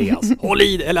nu, Andreas? Håll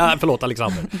i det, eller förlåt,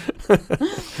 Alexander.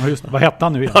 Ja, just det. Vad hette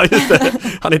han nu igen? Ja, just det.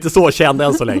 Han är inte så känd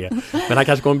än så länge. Men han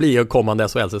kanske kommer bli en kommande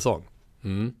SHL-säsong.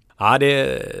 Ja,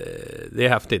 det är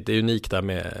häftigt. Det är unikt där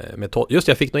med just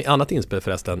jag fick något annat inspel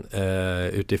förresten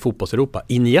ute i fotbollseuropa.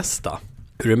 Iniesta.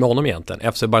 Hur är det med honom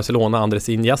egentligen? FC Barcelona, Andres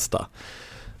Iniesta.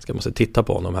 Måste titta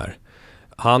på honom här.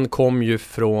 Han kom ju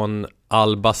från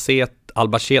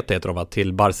Albacete heter de,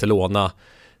 till Barcelona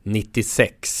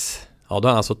 96. Ja, då är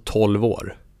han alltså 12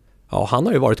 år. Ja, han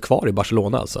har ju varit kvar i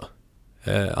Barcelona alltså.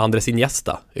 Andres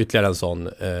Iniesta, ytterligare en sån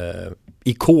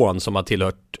ikon som har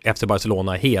tillhört FC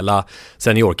Barcelona hela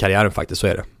seniorkarriären faktiskt, så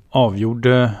är det.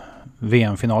 Avgjorde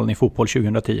VM-finalen i fotboll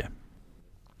 2010.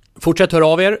 Fortsätt höra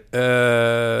av er.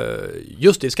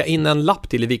 Just det, ska in en lapp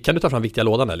till. Kan du ta fram viktiga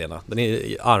lådan där, Lena? Den är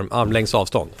i armlängds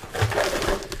avstånd.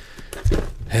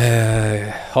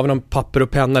 Har vi någon papper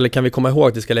och penna, eller kan vi komma ihåg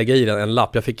att vi ska lägga i en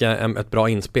lapp? Jag fick ett bra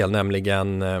inspel,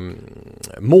 nämligen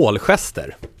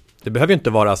målgester. Det behöver ju inte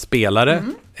vara spelare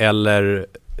eller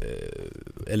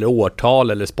årtal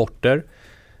eller sporter.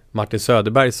 Martin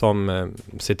Söderberg som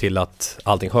ser till att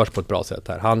allting hörs på ett bra sätt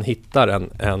här. Han hittar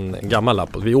en gammal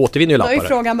lapp. Vi återvinner ju lappar. Då är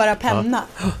frågan bara penna.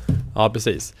 Ja,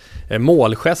 precis.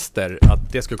 Målgester,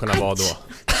 att det skulle kunna vara då.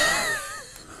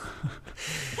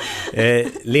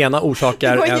 Lena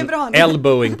orsakar en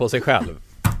elbowing på sig själv.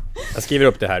 Jag skriver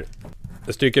upp det här.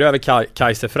 Jag stryker över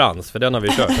Kaiser Frans, för den har vi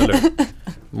kört, eller hur?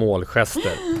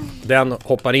 Målgester. Den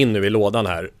hoppar in nu i lådan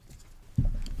här.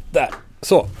 Där,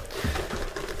 så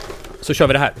kör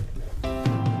vi det här.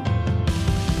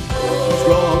 Nu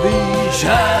ska vi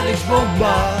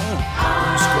kärleksbomba.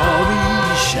 Nu ska vi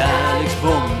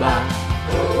kärleksbomba.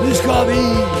 Nu ska vi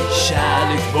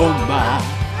kärleksbomba.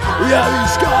 Ja, vi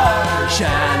ska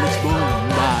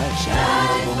kärleksbomba.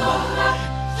 Kärleksbomba.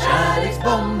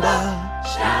 Kärleksbomba.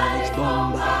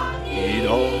 Kärleksbomba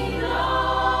idag.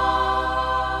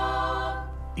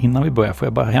 Innan vi börjar får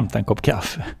jag bara hämta en kopp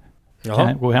kaffe. Jaha. Kan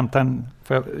jag gå och hämta en?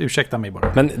 Får jag ursäkta mig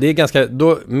bara? Men det är ganska,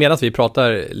 då medan vi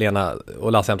pratar, Lena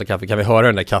och Lasse hämtar kaffe, kan vi höra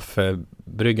den där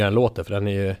kaffebryggaren låter, för den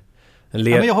är ju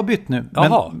ja, men jag har bytt nu.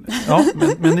 Jaha.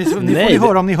 Men ni får ju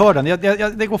höra om ni hör den.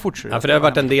 Det går fort. Ja, för det har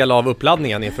varit en del av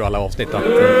uppladdningen inför alla avsnitt.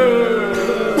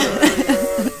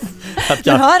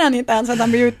 Nu hör han inte ens att han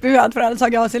blir utbuad för att han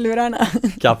tagit av sig lurarna.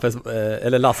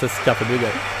 Eller Lasses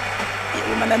kaffebryggare.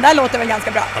 Jo, men den där låter väl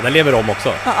ganska bra. Ja, den lever om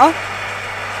också. Ja.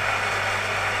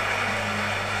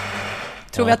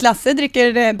 Tror vi att Lasse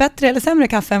dricker bättre eller sämre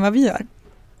kaffe än vad vi gör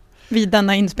vid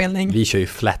denna inspelning? Vi kör ju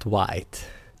flat white.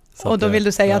 Och då vill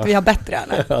du säga att vi har bättre,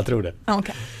 eller? Jag tror det.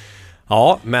 Okay.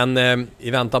 Ja, men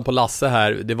i väntan på Lasse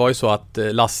här, det var ju så att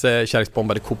Lasse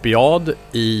kärleksbombade kopiad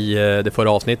i det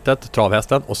förra avsnittet,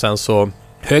 travhästen, och sen så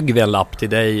högg vi en lapp till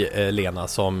dig, Lena,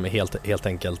 som helt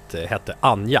enkelt hette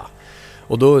Anja.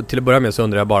 Och då till att börja med så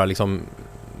undrar jag bara liksom,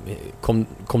 kom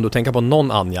du att tänka på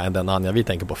någon Anja än den Anja vi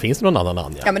tänker på? Finns det någon annan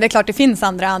Anja? Ja, men det är klart det finns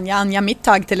andra Anja. Anja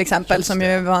Mittag till exempel, som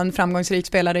ju var en framgångsrik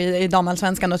spelare i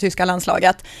damallsvenskan och tyska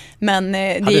landslaget. Men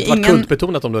det hade är inte varit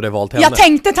kultbetonat om du hade valt henne? Jag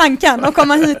tänkte tanken att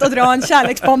komma hit och dra en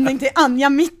kärleksbombning till Anja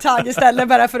Mittag istället,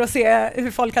 bara för att se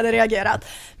hur folk hade reagerat.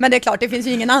 Men det är klart, det finns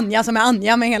ju ingen Anja som är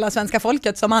Anja med hela svenska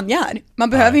folket som Anja är. Man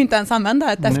behöver ju inte ens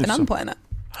använda ett efternamn på henne.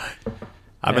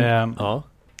 Ja, men, ja.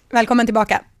 Välkommen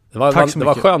tillbaka. Det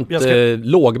var skönt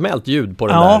lågmält ljud på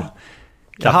den där kaffe.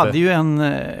 Jag hade ju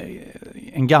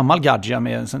en gammal gadja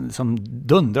med, som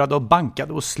dundrade och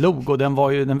bankade och slog, och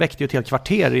den väckte ju ett helt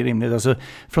kvarter i rimligt. Alltså,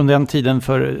 från den tiden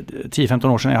för 10-15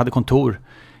 år sedan jag hade kontor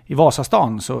i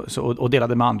Vasastan och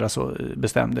delade med andra, så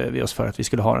bestämde vi oss för att vi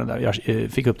skulle ha den där. Jag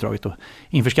fick uppdraget att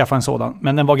införskaffa en sådan.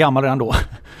 Men den var gammal redan då.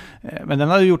 Men den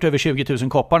hade gjort över 20 000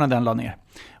 koppar när den la ner.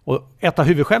 Och ett av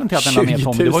huvudskälen till att den la ner,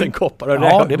 Tom, 20 000 koppar?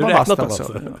 Ja, det var vast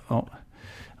alltså.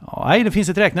 Ja, nej, det finns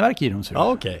ett räkneverk i dem. Så. Ja,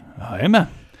 okej. Ja, men.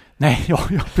 Nej, ja,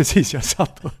 precis. Jag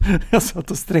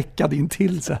satt och sträckade in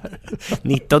till så här.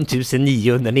 19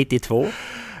 992.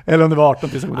 Eller om det var 18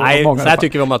 000. Nej, så här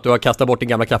tycker vi om att du har kastat bort din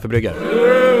gamla kaffebryggare.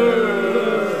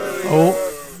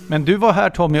 Men du var här,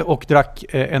 Tommy, och drack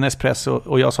en espresso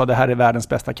och jag sa det här är världens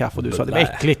bästa kaffe och du sa det var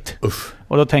äckligt. Uff.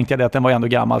 Och då tänkte jag att den var ändå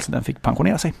gammal så den fick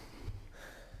pensionera sig.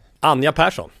 Anja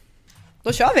Persson.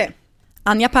 Då kör vi.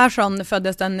 Anja Persson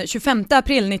föddes den 25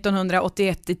 april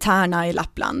 1981 i Tärna i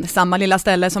Lappland. Samma lilla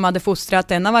ställe som hade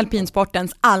fostrat en av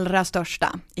alpinsportens allra största,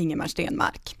 Ingemar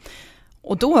Stenmark.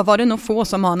 Och då var det nog få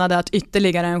som anade att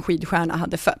ytterligare en skidstjärna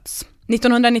hade fötts.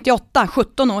 1998,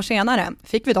 17 år senare,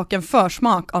 fick vi dock en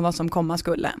försmak av vad som komma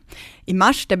skulle. I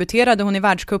mars debuterade hon i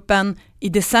världscupen. I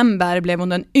december blev hon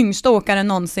den yngsta åkaren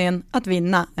någonsin att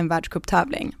vinna en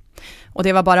världscuptävling. Och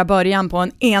det var bara början på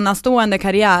en enastående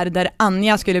karriär där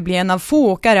Anja skulle bli en av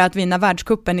få åkare att vinna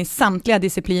världscupen i samtliga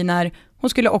discipliner. Hon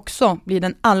skulle också bli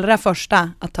den allra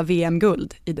första att ta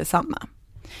VM-guld i detsamma.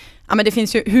 Ja, men det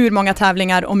finns ju hur många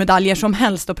tävlingar och medaljer som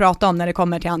helst att prata om när det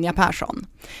kommer till Anja Persson.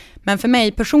 Men för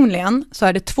mig personligen så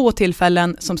är det 2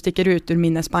 tillfällen som sticker ut ur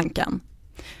minnesbanken.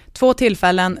 2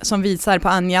 tillfällen som visar på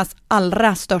Anjas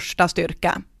allra största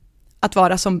styrka. Att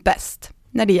vara som bäst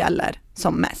när det gäller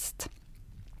som mest.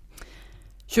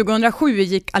 2007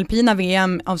 gick alpina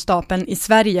VM av stapeln i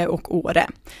Sverige och Åre.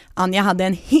 Anja hade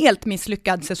en helt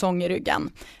misslyckad säsong i ryggen.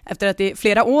 Efter att i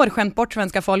flera år skämt bort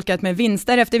svenska folket med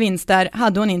vinster efter vinster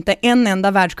hade hon inte en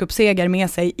enda världscupseger med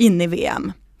sig in i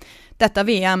VM. Detta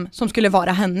VM som skulle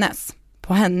vara hennes,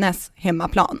 på hennes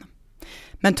hemmaplan.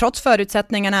 Men trots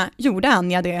förutsättningarna gjorde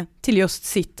Anja det till just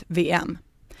sitt VM.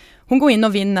 Hon går in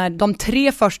och vinner de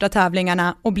 3 första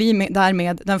tävlingarna och blir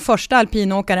därmed den första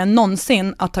alpinåkaren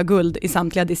någonsin att ta guld i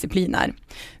samtliga discipliner.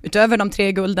 Utöver de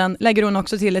 3 gulden lägger hon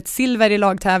också till ett silver i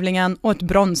lagtävlingen och ett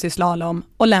brons i slalom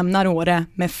och lämnar Åre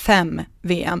med 5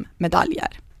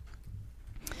 VM-medaljer.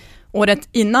 Året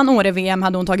innan Åre-VM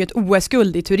hade hon tagit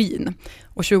OS-guld i Turin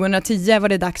och 2010 var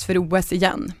det dags för OS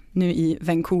igen, nu i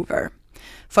Vancouver.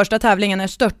 Första tävlingen är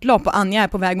störtlopp och Anja är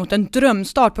på väg mot en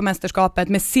drömstart på mästerskapet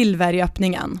med silver i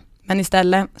öppningen. Men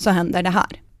istället så händer det här.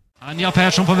 Anja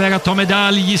Persson på väg att ta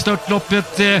medalj i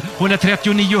störtloppet. Hon är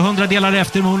 39 delar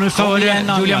efter, men hon är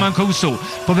före Julia Mancuso.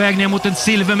 På väg ner mot en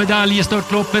silvermedalj i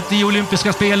störtloppet i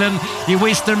olympiska spelen i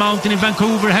Whistler Mountain i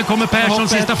Vancouver. Här kommer Persson,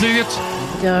 sista flyget.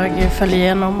 Jag föll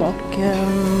igenom och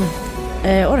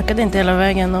orkade inte hela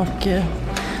vägen och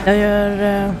jag gör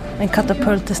en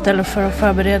katapult istället för att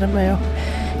förbereda mig och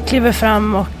kliver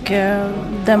fram och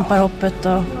dämpar hoppet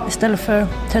och istället för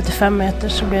 35 meter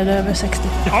så blir det över 60.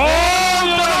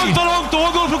 Långt,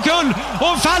 hon går från kull!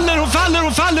 Hon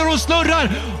faller, hon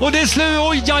snurrar! Och det är slut,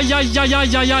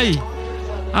 oj.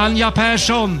 Anja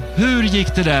Persson, hur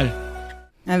gick det där?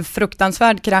 En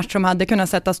fruktansvärd krasch som hade kunnat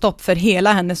sätta stopp för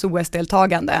hela hennes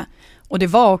OS-deltagande. Och det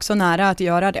var också nära att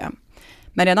göra det.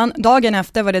 Men redan dagen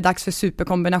efter var det dags för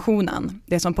superkombinationen.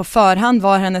 Det som på förhand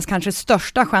var hennes kanske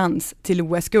största chans till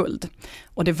OS-guld.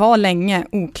 Och det var länge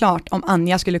oklart om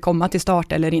Anja skulle komma till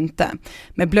start eller inte.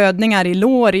 Med blödningar i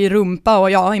lår, i rumpa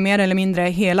och i mer eller mindre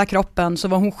hela kroppen så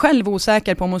var hon själv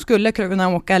osäker på om hon skulle kunna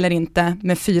åka eller inte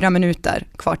med 4 minuter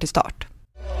kvar till start.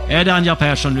 Är det Anja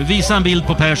Persson nu? Visa en bild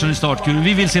på Persson i startkuren.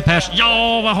 Vi vill se Persson.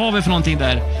 Ja, vad har vi för någonting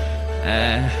där?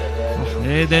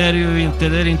 Det är ju inte,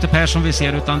 det är inte Persson vi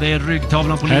ser utan det är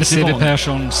ryggtavlan på Lindsey Vonn. Här ser vi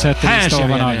Persson, sätter i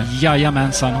stavarna.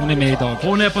 Jajamensan, hon är med idag.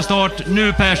 Hon är på start.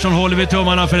 Nu Persson håller vi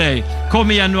tummarna för dig.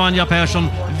 Kom igen nu Anja Persson.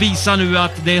 Visa nu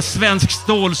att det är svensk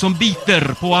stål som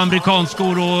biter på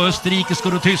amerikanskor och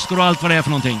österrikiskor och tyskor och allt vad det är för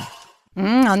någonting.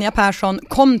 Anja Persson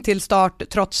kom till start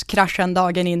trots kraschen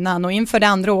dagen innan och inför det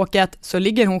andra åket så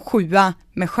ligger hon 7:a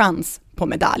med chans på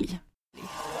medalj.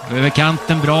 Över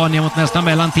kanten bra ner mot nästa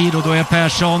mellantid och då är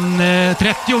Persson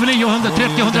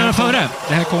 30 före.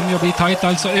 Det här kommer ju att bli tajt,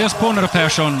 alltså ös på när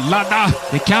Persson ladda.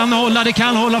 Det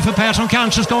kan hålla för Persson.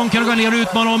 Kanske ska hon kunna gå ner och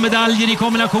utmana om medaljer i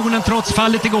kombinationen trots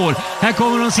fallet igår. Här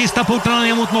kommer de sista portarna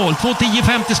ner mot mål.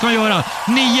 2:10,50 ska hon göra.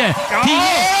 9, 10.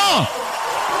 Ja!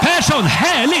 Persson,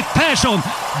 härligt Persson.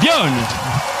 Björn.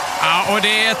 Ja, och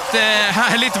det är ett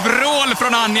härligt vrål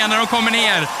från Anja när hon kommer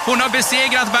ner. Hon har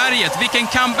besegrat berget. Vilken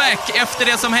comeback efter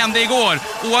det som hände igår.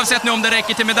 Oavsett nu om det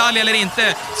räcker till medalj eller inte,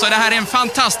 så det här är en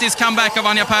fantastisk comeback av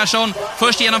Anja Persson.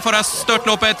 Först genomföra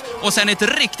störtloppet och sen ett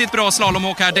riktigt bra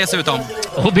slalomåk här dessutom.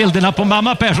 Och bilderna på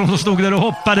mamma Persson som stod där och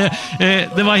hoppade,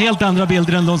 det var helt andra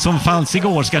bilder än de som fanns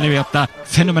igår, ska ni veta.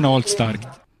 Fenomenalt starkt.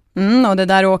 Och det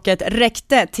där åket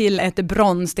räckte till ett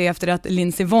brons det efter att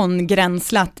Lindsey Vonn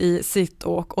gränslat i sitt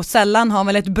åk. Och sällan har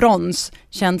väl ett brons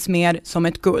känts mer som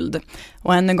ett guld.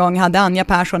 Och än en gång hade Anja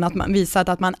Persson visat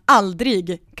att man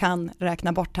aldrig kan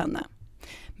räkna bort henne.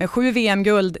 Med 7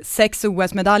 VM-guld, 6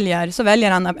 OS-medaljer så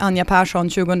väljer Anja Persson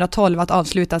 2012 att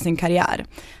avsluta sin karriär.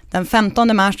 Den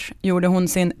 15 mars gjorde hon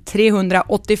sin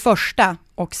 381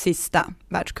 och sista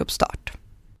världscupstart.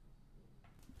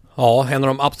 Ja, en av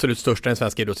de absolut största i den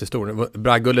svenska idrottshistorien.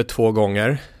 Bragdguldet 2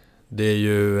 gånger. Det är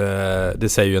ju, det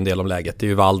säger ju en del om läget. Det är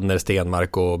ju Waldner,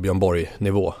 Stenmark och Björn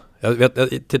Borg-nivå. Jag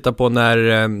tittar på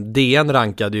när DN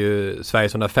rankade ju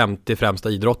Sveriges 150 främsta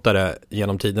idrottare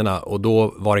genom tiderna. Och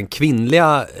då var den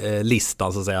kvinnliga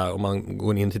listan, så att säga, om man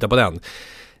går in och tittar på den.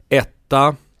 1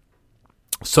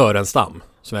 Sörenstam,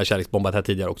 som jag kärleksbombat här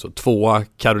tidigare också. 2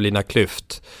 Carolina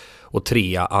Klüft och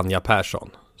 3 Anja Persson.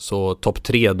 Så topp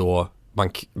 3 då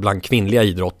bland kvinnliga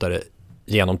idrottare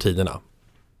genom tiderna.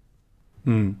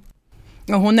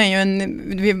 Och hon är ju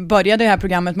vi började det här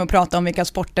programmet med att prata om vilka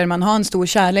sporter man har en stor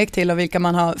kärlek till och vilka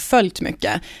man har följt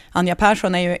mycket. Anja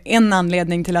Persson är ju en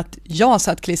anledning till att jag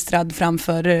satt klistrad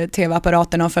framför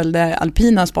tv-apparaten och följde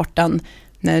alpina sporten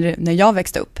när jag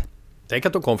växte upp. Tänk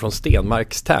att de kom från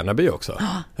Stenmarks Tärnaby också,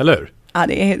 eller hur? Ja,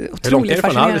 det är otroligt fascinerande. Hur långt är det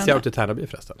från Arvidsjaur till Tärnaby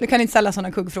förresten? Du kan inte ställa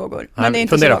sådana kuggfrågor. Men det är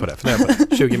inte fundera så. Fundera på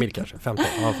det. 20 mil kanske, 15.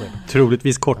 Ja,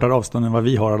 troligtvis kortare avstånd än vad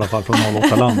vi har i alla fall från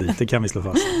 08 land dit, det kan vi slå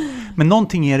fast. Men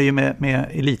någonting är det ju med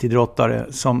elitidrottare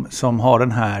som har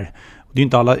den här, det är ju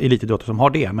inte alla elitidrottare som har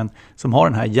det, men som har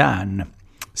den här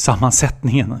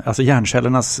hjärnsammansättningen, alltså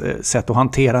hjärncellernas sätt att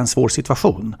hantera en svår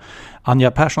situation.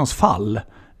 Anja Perssons fall,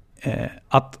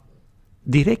 att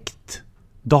direkt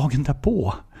dagen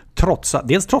därpå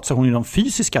trotsar hon ju de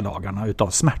fysiska lagarna utav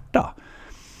smärta.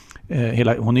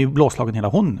 Hon är ju blåslagen hela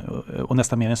hon och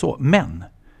nästan mer än så. Men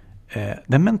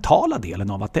den mentala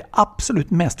delen av att det absolut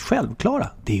mest självklara,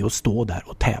 det är att stå där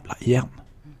och tävla igen.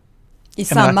 I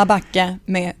samma backe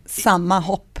med samma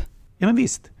hopp. Ja, men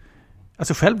visst.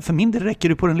 Alltså själv, för min del räcker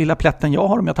det på den lilla plätten jag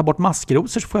har. Om jag tar bort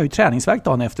maskrosor så får jag ju träningsvärk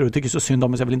dagen efter och tycker så synd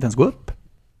om mig så jag vill inte ens gå upp.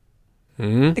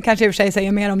 Det kanske i och för sig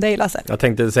säger mer om dig, Lasse. Jag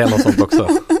tänkte säga något sånt också.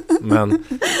 Men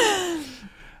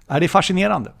det är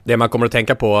fascinerande. Det man kommer att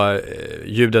tänka på,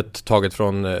 ljudet taget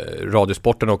från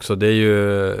radiosporten också, det är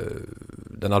ju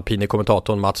den alpine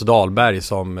kommentatorn Mats Dahlberg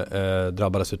som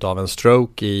drabbades av en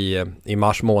stroke i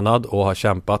mars månad och har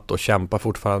kämpat och kämpar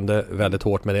fortfarande väldigt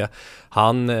hårt med det.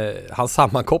 Han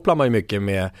sammankopplar man ju mycket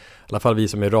med, i alla fall vi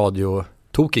som är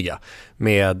radiotokiga,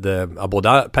 med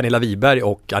både Pernilla Wiberg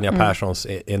och Anja Perssons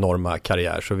enorma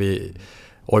karriär. Så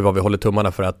vad vi håller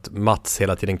tummarna för att Mats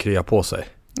hela tiden kryar på sig.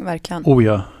 Verkligen.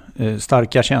 Ja,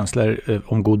 starka känslor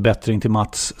om god bättring till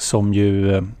Mats, som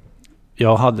ju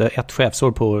jag hade ett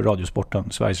chefsår på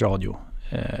Radiosporten, Sveriges Radio,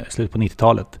 slut på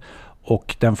 90-talet.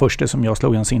 Och den första som jag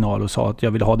slog en signal och sa att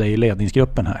jag ville ha dig i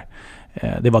ledningsgruppen här,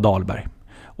 det var Dahlberg.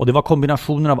 Och det var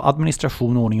kombinationen av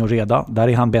administration, ordning och reda, där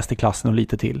är han bäst i klassen och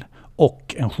lite till,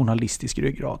 och en journalistisk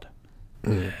ryggrad.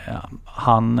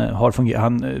 Han har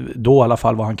fungerat, då i alla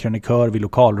fall var han krönikör vid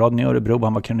lokalradion i Örebro,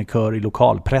 han var krönikör i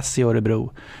lokalpress i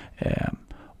Örebro,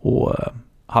 och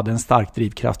hade en stark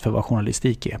drivkraft för vad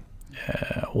journalistik är.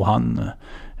 Och han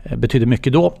betydde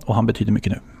mycket då och han betyder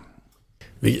mycket nu.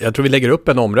 Jag tror vi lägger upp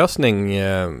en omröstning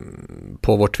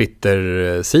på vår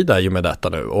Twitter-sida i och med detta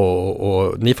nu.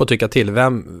 Och ni får tycka till.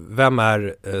 Vem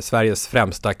är Sveriges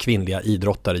främsta kvinnliga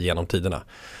idrottare genom tiderna?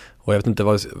 Och jag vet inte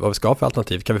vad vi ska ha för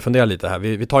alternativ. Kan vi fundera lite här?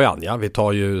 Vi tar ju Anja, vi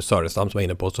tar ju Sörenstam som är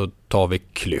inne på, så tar vi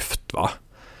Klüft, va?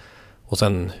 Och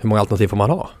sen, hur många alternativ får man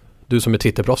ha? Du som är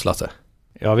Twitterproffs, Lasse.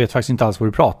 Jag vet faktiskt inte alls vad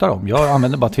du pratar om. Jag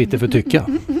använder bara Twitter för att tycka.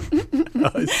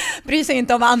 Bry sig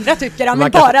inte om vad andra tycker, han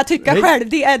vill bara tycka själv.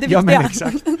 Det är det viktiga. Ja, men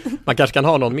exakt. Man kanske kan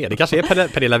ha någon med. Det kanske är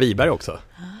Pernilla Wiberg också,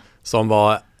 som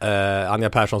var Anja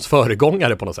Perssons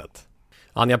föregångare på något sätt.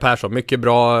 Anja Persson, mycket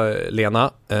bra,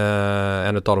 Lena.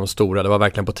 En av de stora. Det var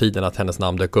verkligen på tiden att hennes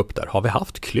namn dök upp där. Har vi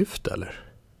haft Klüft eller?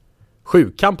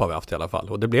 Sjukkamp har vi haft i alla fall.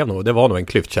 Och det var nog en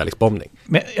Klüft-kärleksbombning.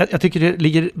 Men jag tycker det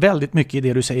ligger väldigt mycket i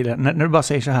det du säger. När du bara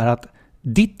säger så här att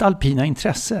ditt alpina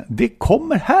intresse, det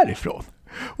kommer härifrån.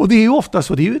 Och det är ju ofta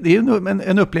så, det är ju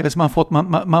en upplevelse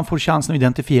man får chansen att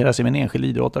identifiera sig med en enskild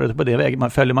idrottare. På det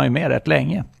vägen följer man ju med rätt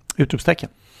länge. Utropstecken.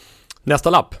 Nästa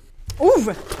lapp.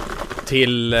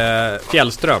 Till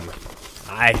Fjällström.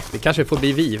 Nej, det kanske får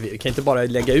bli vi. Vi kan inte bara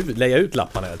lägga ut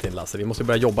lapparna hela tiden, Lasse. Vi måste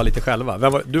börja jobba lite själva.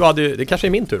 Det kanske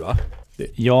är min tur, va?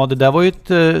 Ja, det där var ju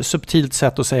ett subtilt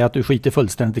sätt att säga att du skiter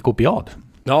fullständigt i kopiad.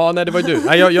 Ja, nej, det var ju du.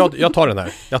 Nej, jag tar den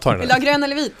här. Vill du ha grön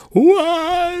eller vit?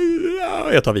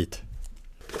 Jag tar vit.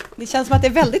 Det känns som att det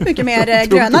är väldigt mycket mer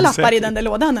gröna lappar i den där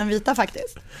lådan än vita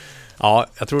faktiskt. Ja,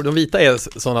 jag tror de vita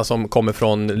är sådana som kommer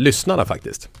från lyssnarna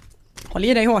faktiskt. Håll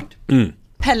i dig hårt.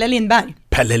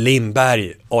 Pelle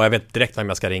Lindberg. Jag vet direkt vem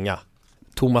jag ska ringa.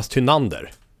 Thomas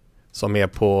Tynander, som är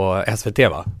på SVT,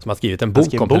 va? Som har skrivit en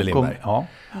bok om Pelle Lindberg. Ja.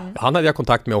 Han hade jag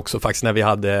kontakt med också faktiskt när vi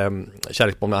hade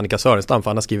Kärleksbomb med Annika Sörenstam, för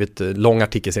han har skrivit lång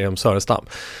artikelserie om Sörenstam.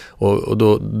 Och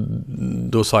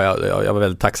då sa jag var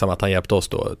väldigt tacksam att han hjälpte oss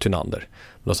då, Tynander.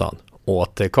 Då sa han,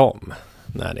 återkom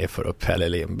när ni får upp Pelle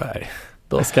Lindberg.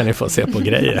 Då ska ni få se på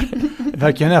grejer. Det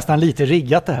verkar ju nästan lite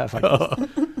riggat det här faktiskt. Ja.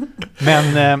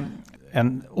 Men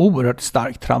en oerhört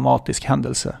stark traumatisk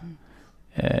händelse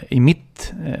i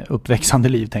mitt uppväxande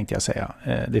liv, tänkte jag säga.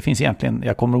 Det finns egentligen,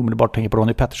 jag kommer omedelbart att tänka på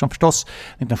Ronny Pettersson förstås,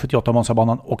 1978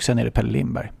 Monzabanan, och sen är det Pelle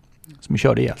Lindberg som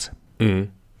körde ihjäl sig.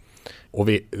 Och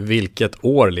vilket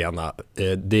år, Lena?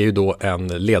 Det är ju då en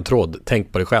ledtråd.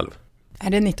 Tänk på dig själv. Är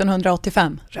det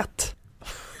 1985? Rätt.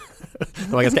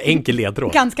 Det var en ganska enkel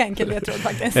ledtråd. Ganska enkel ledtråd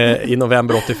faktiskt. I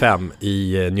november 85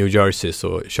 i New Jersey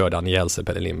så körde han ihjäl sig,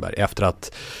 Pelle Lindberg, efter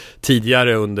att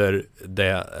tidigare under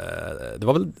det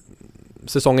var väl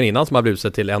säsongen innan som han blev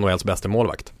utsedd till NHLs bästa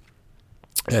målvakt.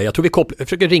 Jag tror vi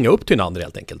försöker ringa upp Tynander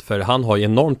helt enkelt, för han har ju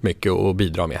enormt mycket att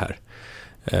bidra med här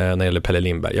när det gäller Pelle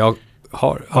Lindberg.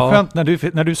 Skönt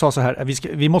när du sa så här,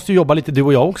 vi måste ju jobba lite du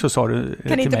och jag också, sa du.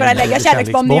 Kan inte bara lägga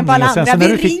kärleksbombningen på alla andra.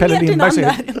 Vi ringer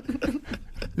Tynander.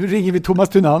 Nu ringer vi Thomas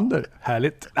Tynander.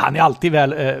 Härligt. Han är alltid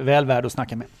väl värd att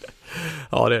snacka med.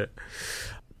 Ja, det är det.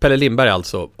 Pelle Lindberg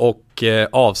alltså. Och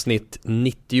avsnitt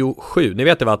 97. Ni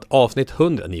vet det, att avsnitt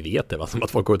 100... Ni vet det, som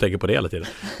att folk går och tänker på det hela tiden.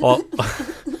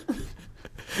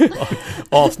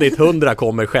 Avsnitt 100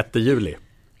 kommer 6 juli.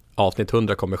 Avsnitt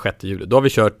 100 kommer 6 juli. Då har vi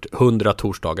kört 100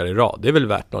 torsdagar i rad. Det är väl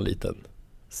värt någon liten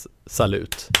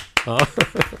salut. Ja.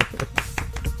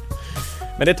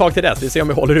 Men det är ett tag till dess. Vi ser om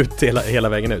vi håller ut hela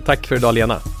vägen nu. Tack för idag,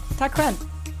 Lena. Tack själv.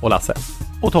 Och Lasse.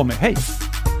 Och Tommy. Hej.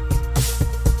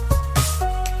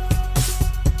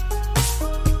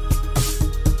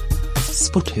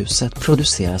 Sporthuset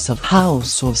produceras av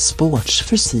House of Sports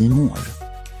för C More.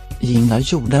 Jinglar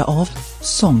gjorda av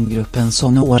sånggruppen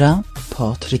Sonora,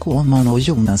 Patrik Åhman och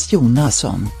Jonas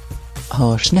Jonasson.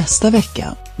 Hörs nästa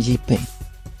vecka. Jippie.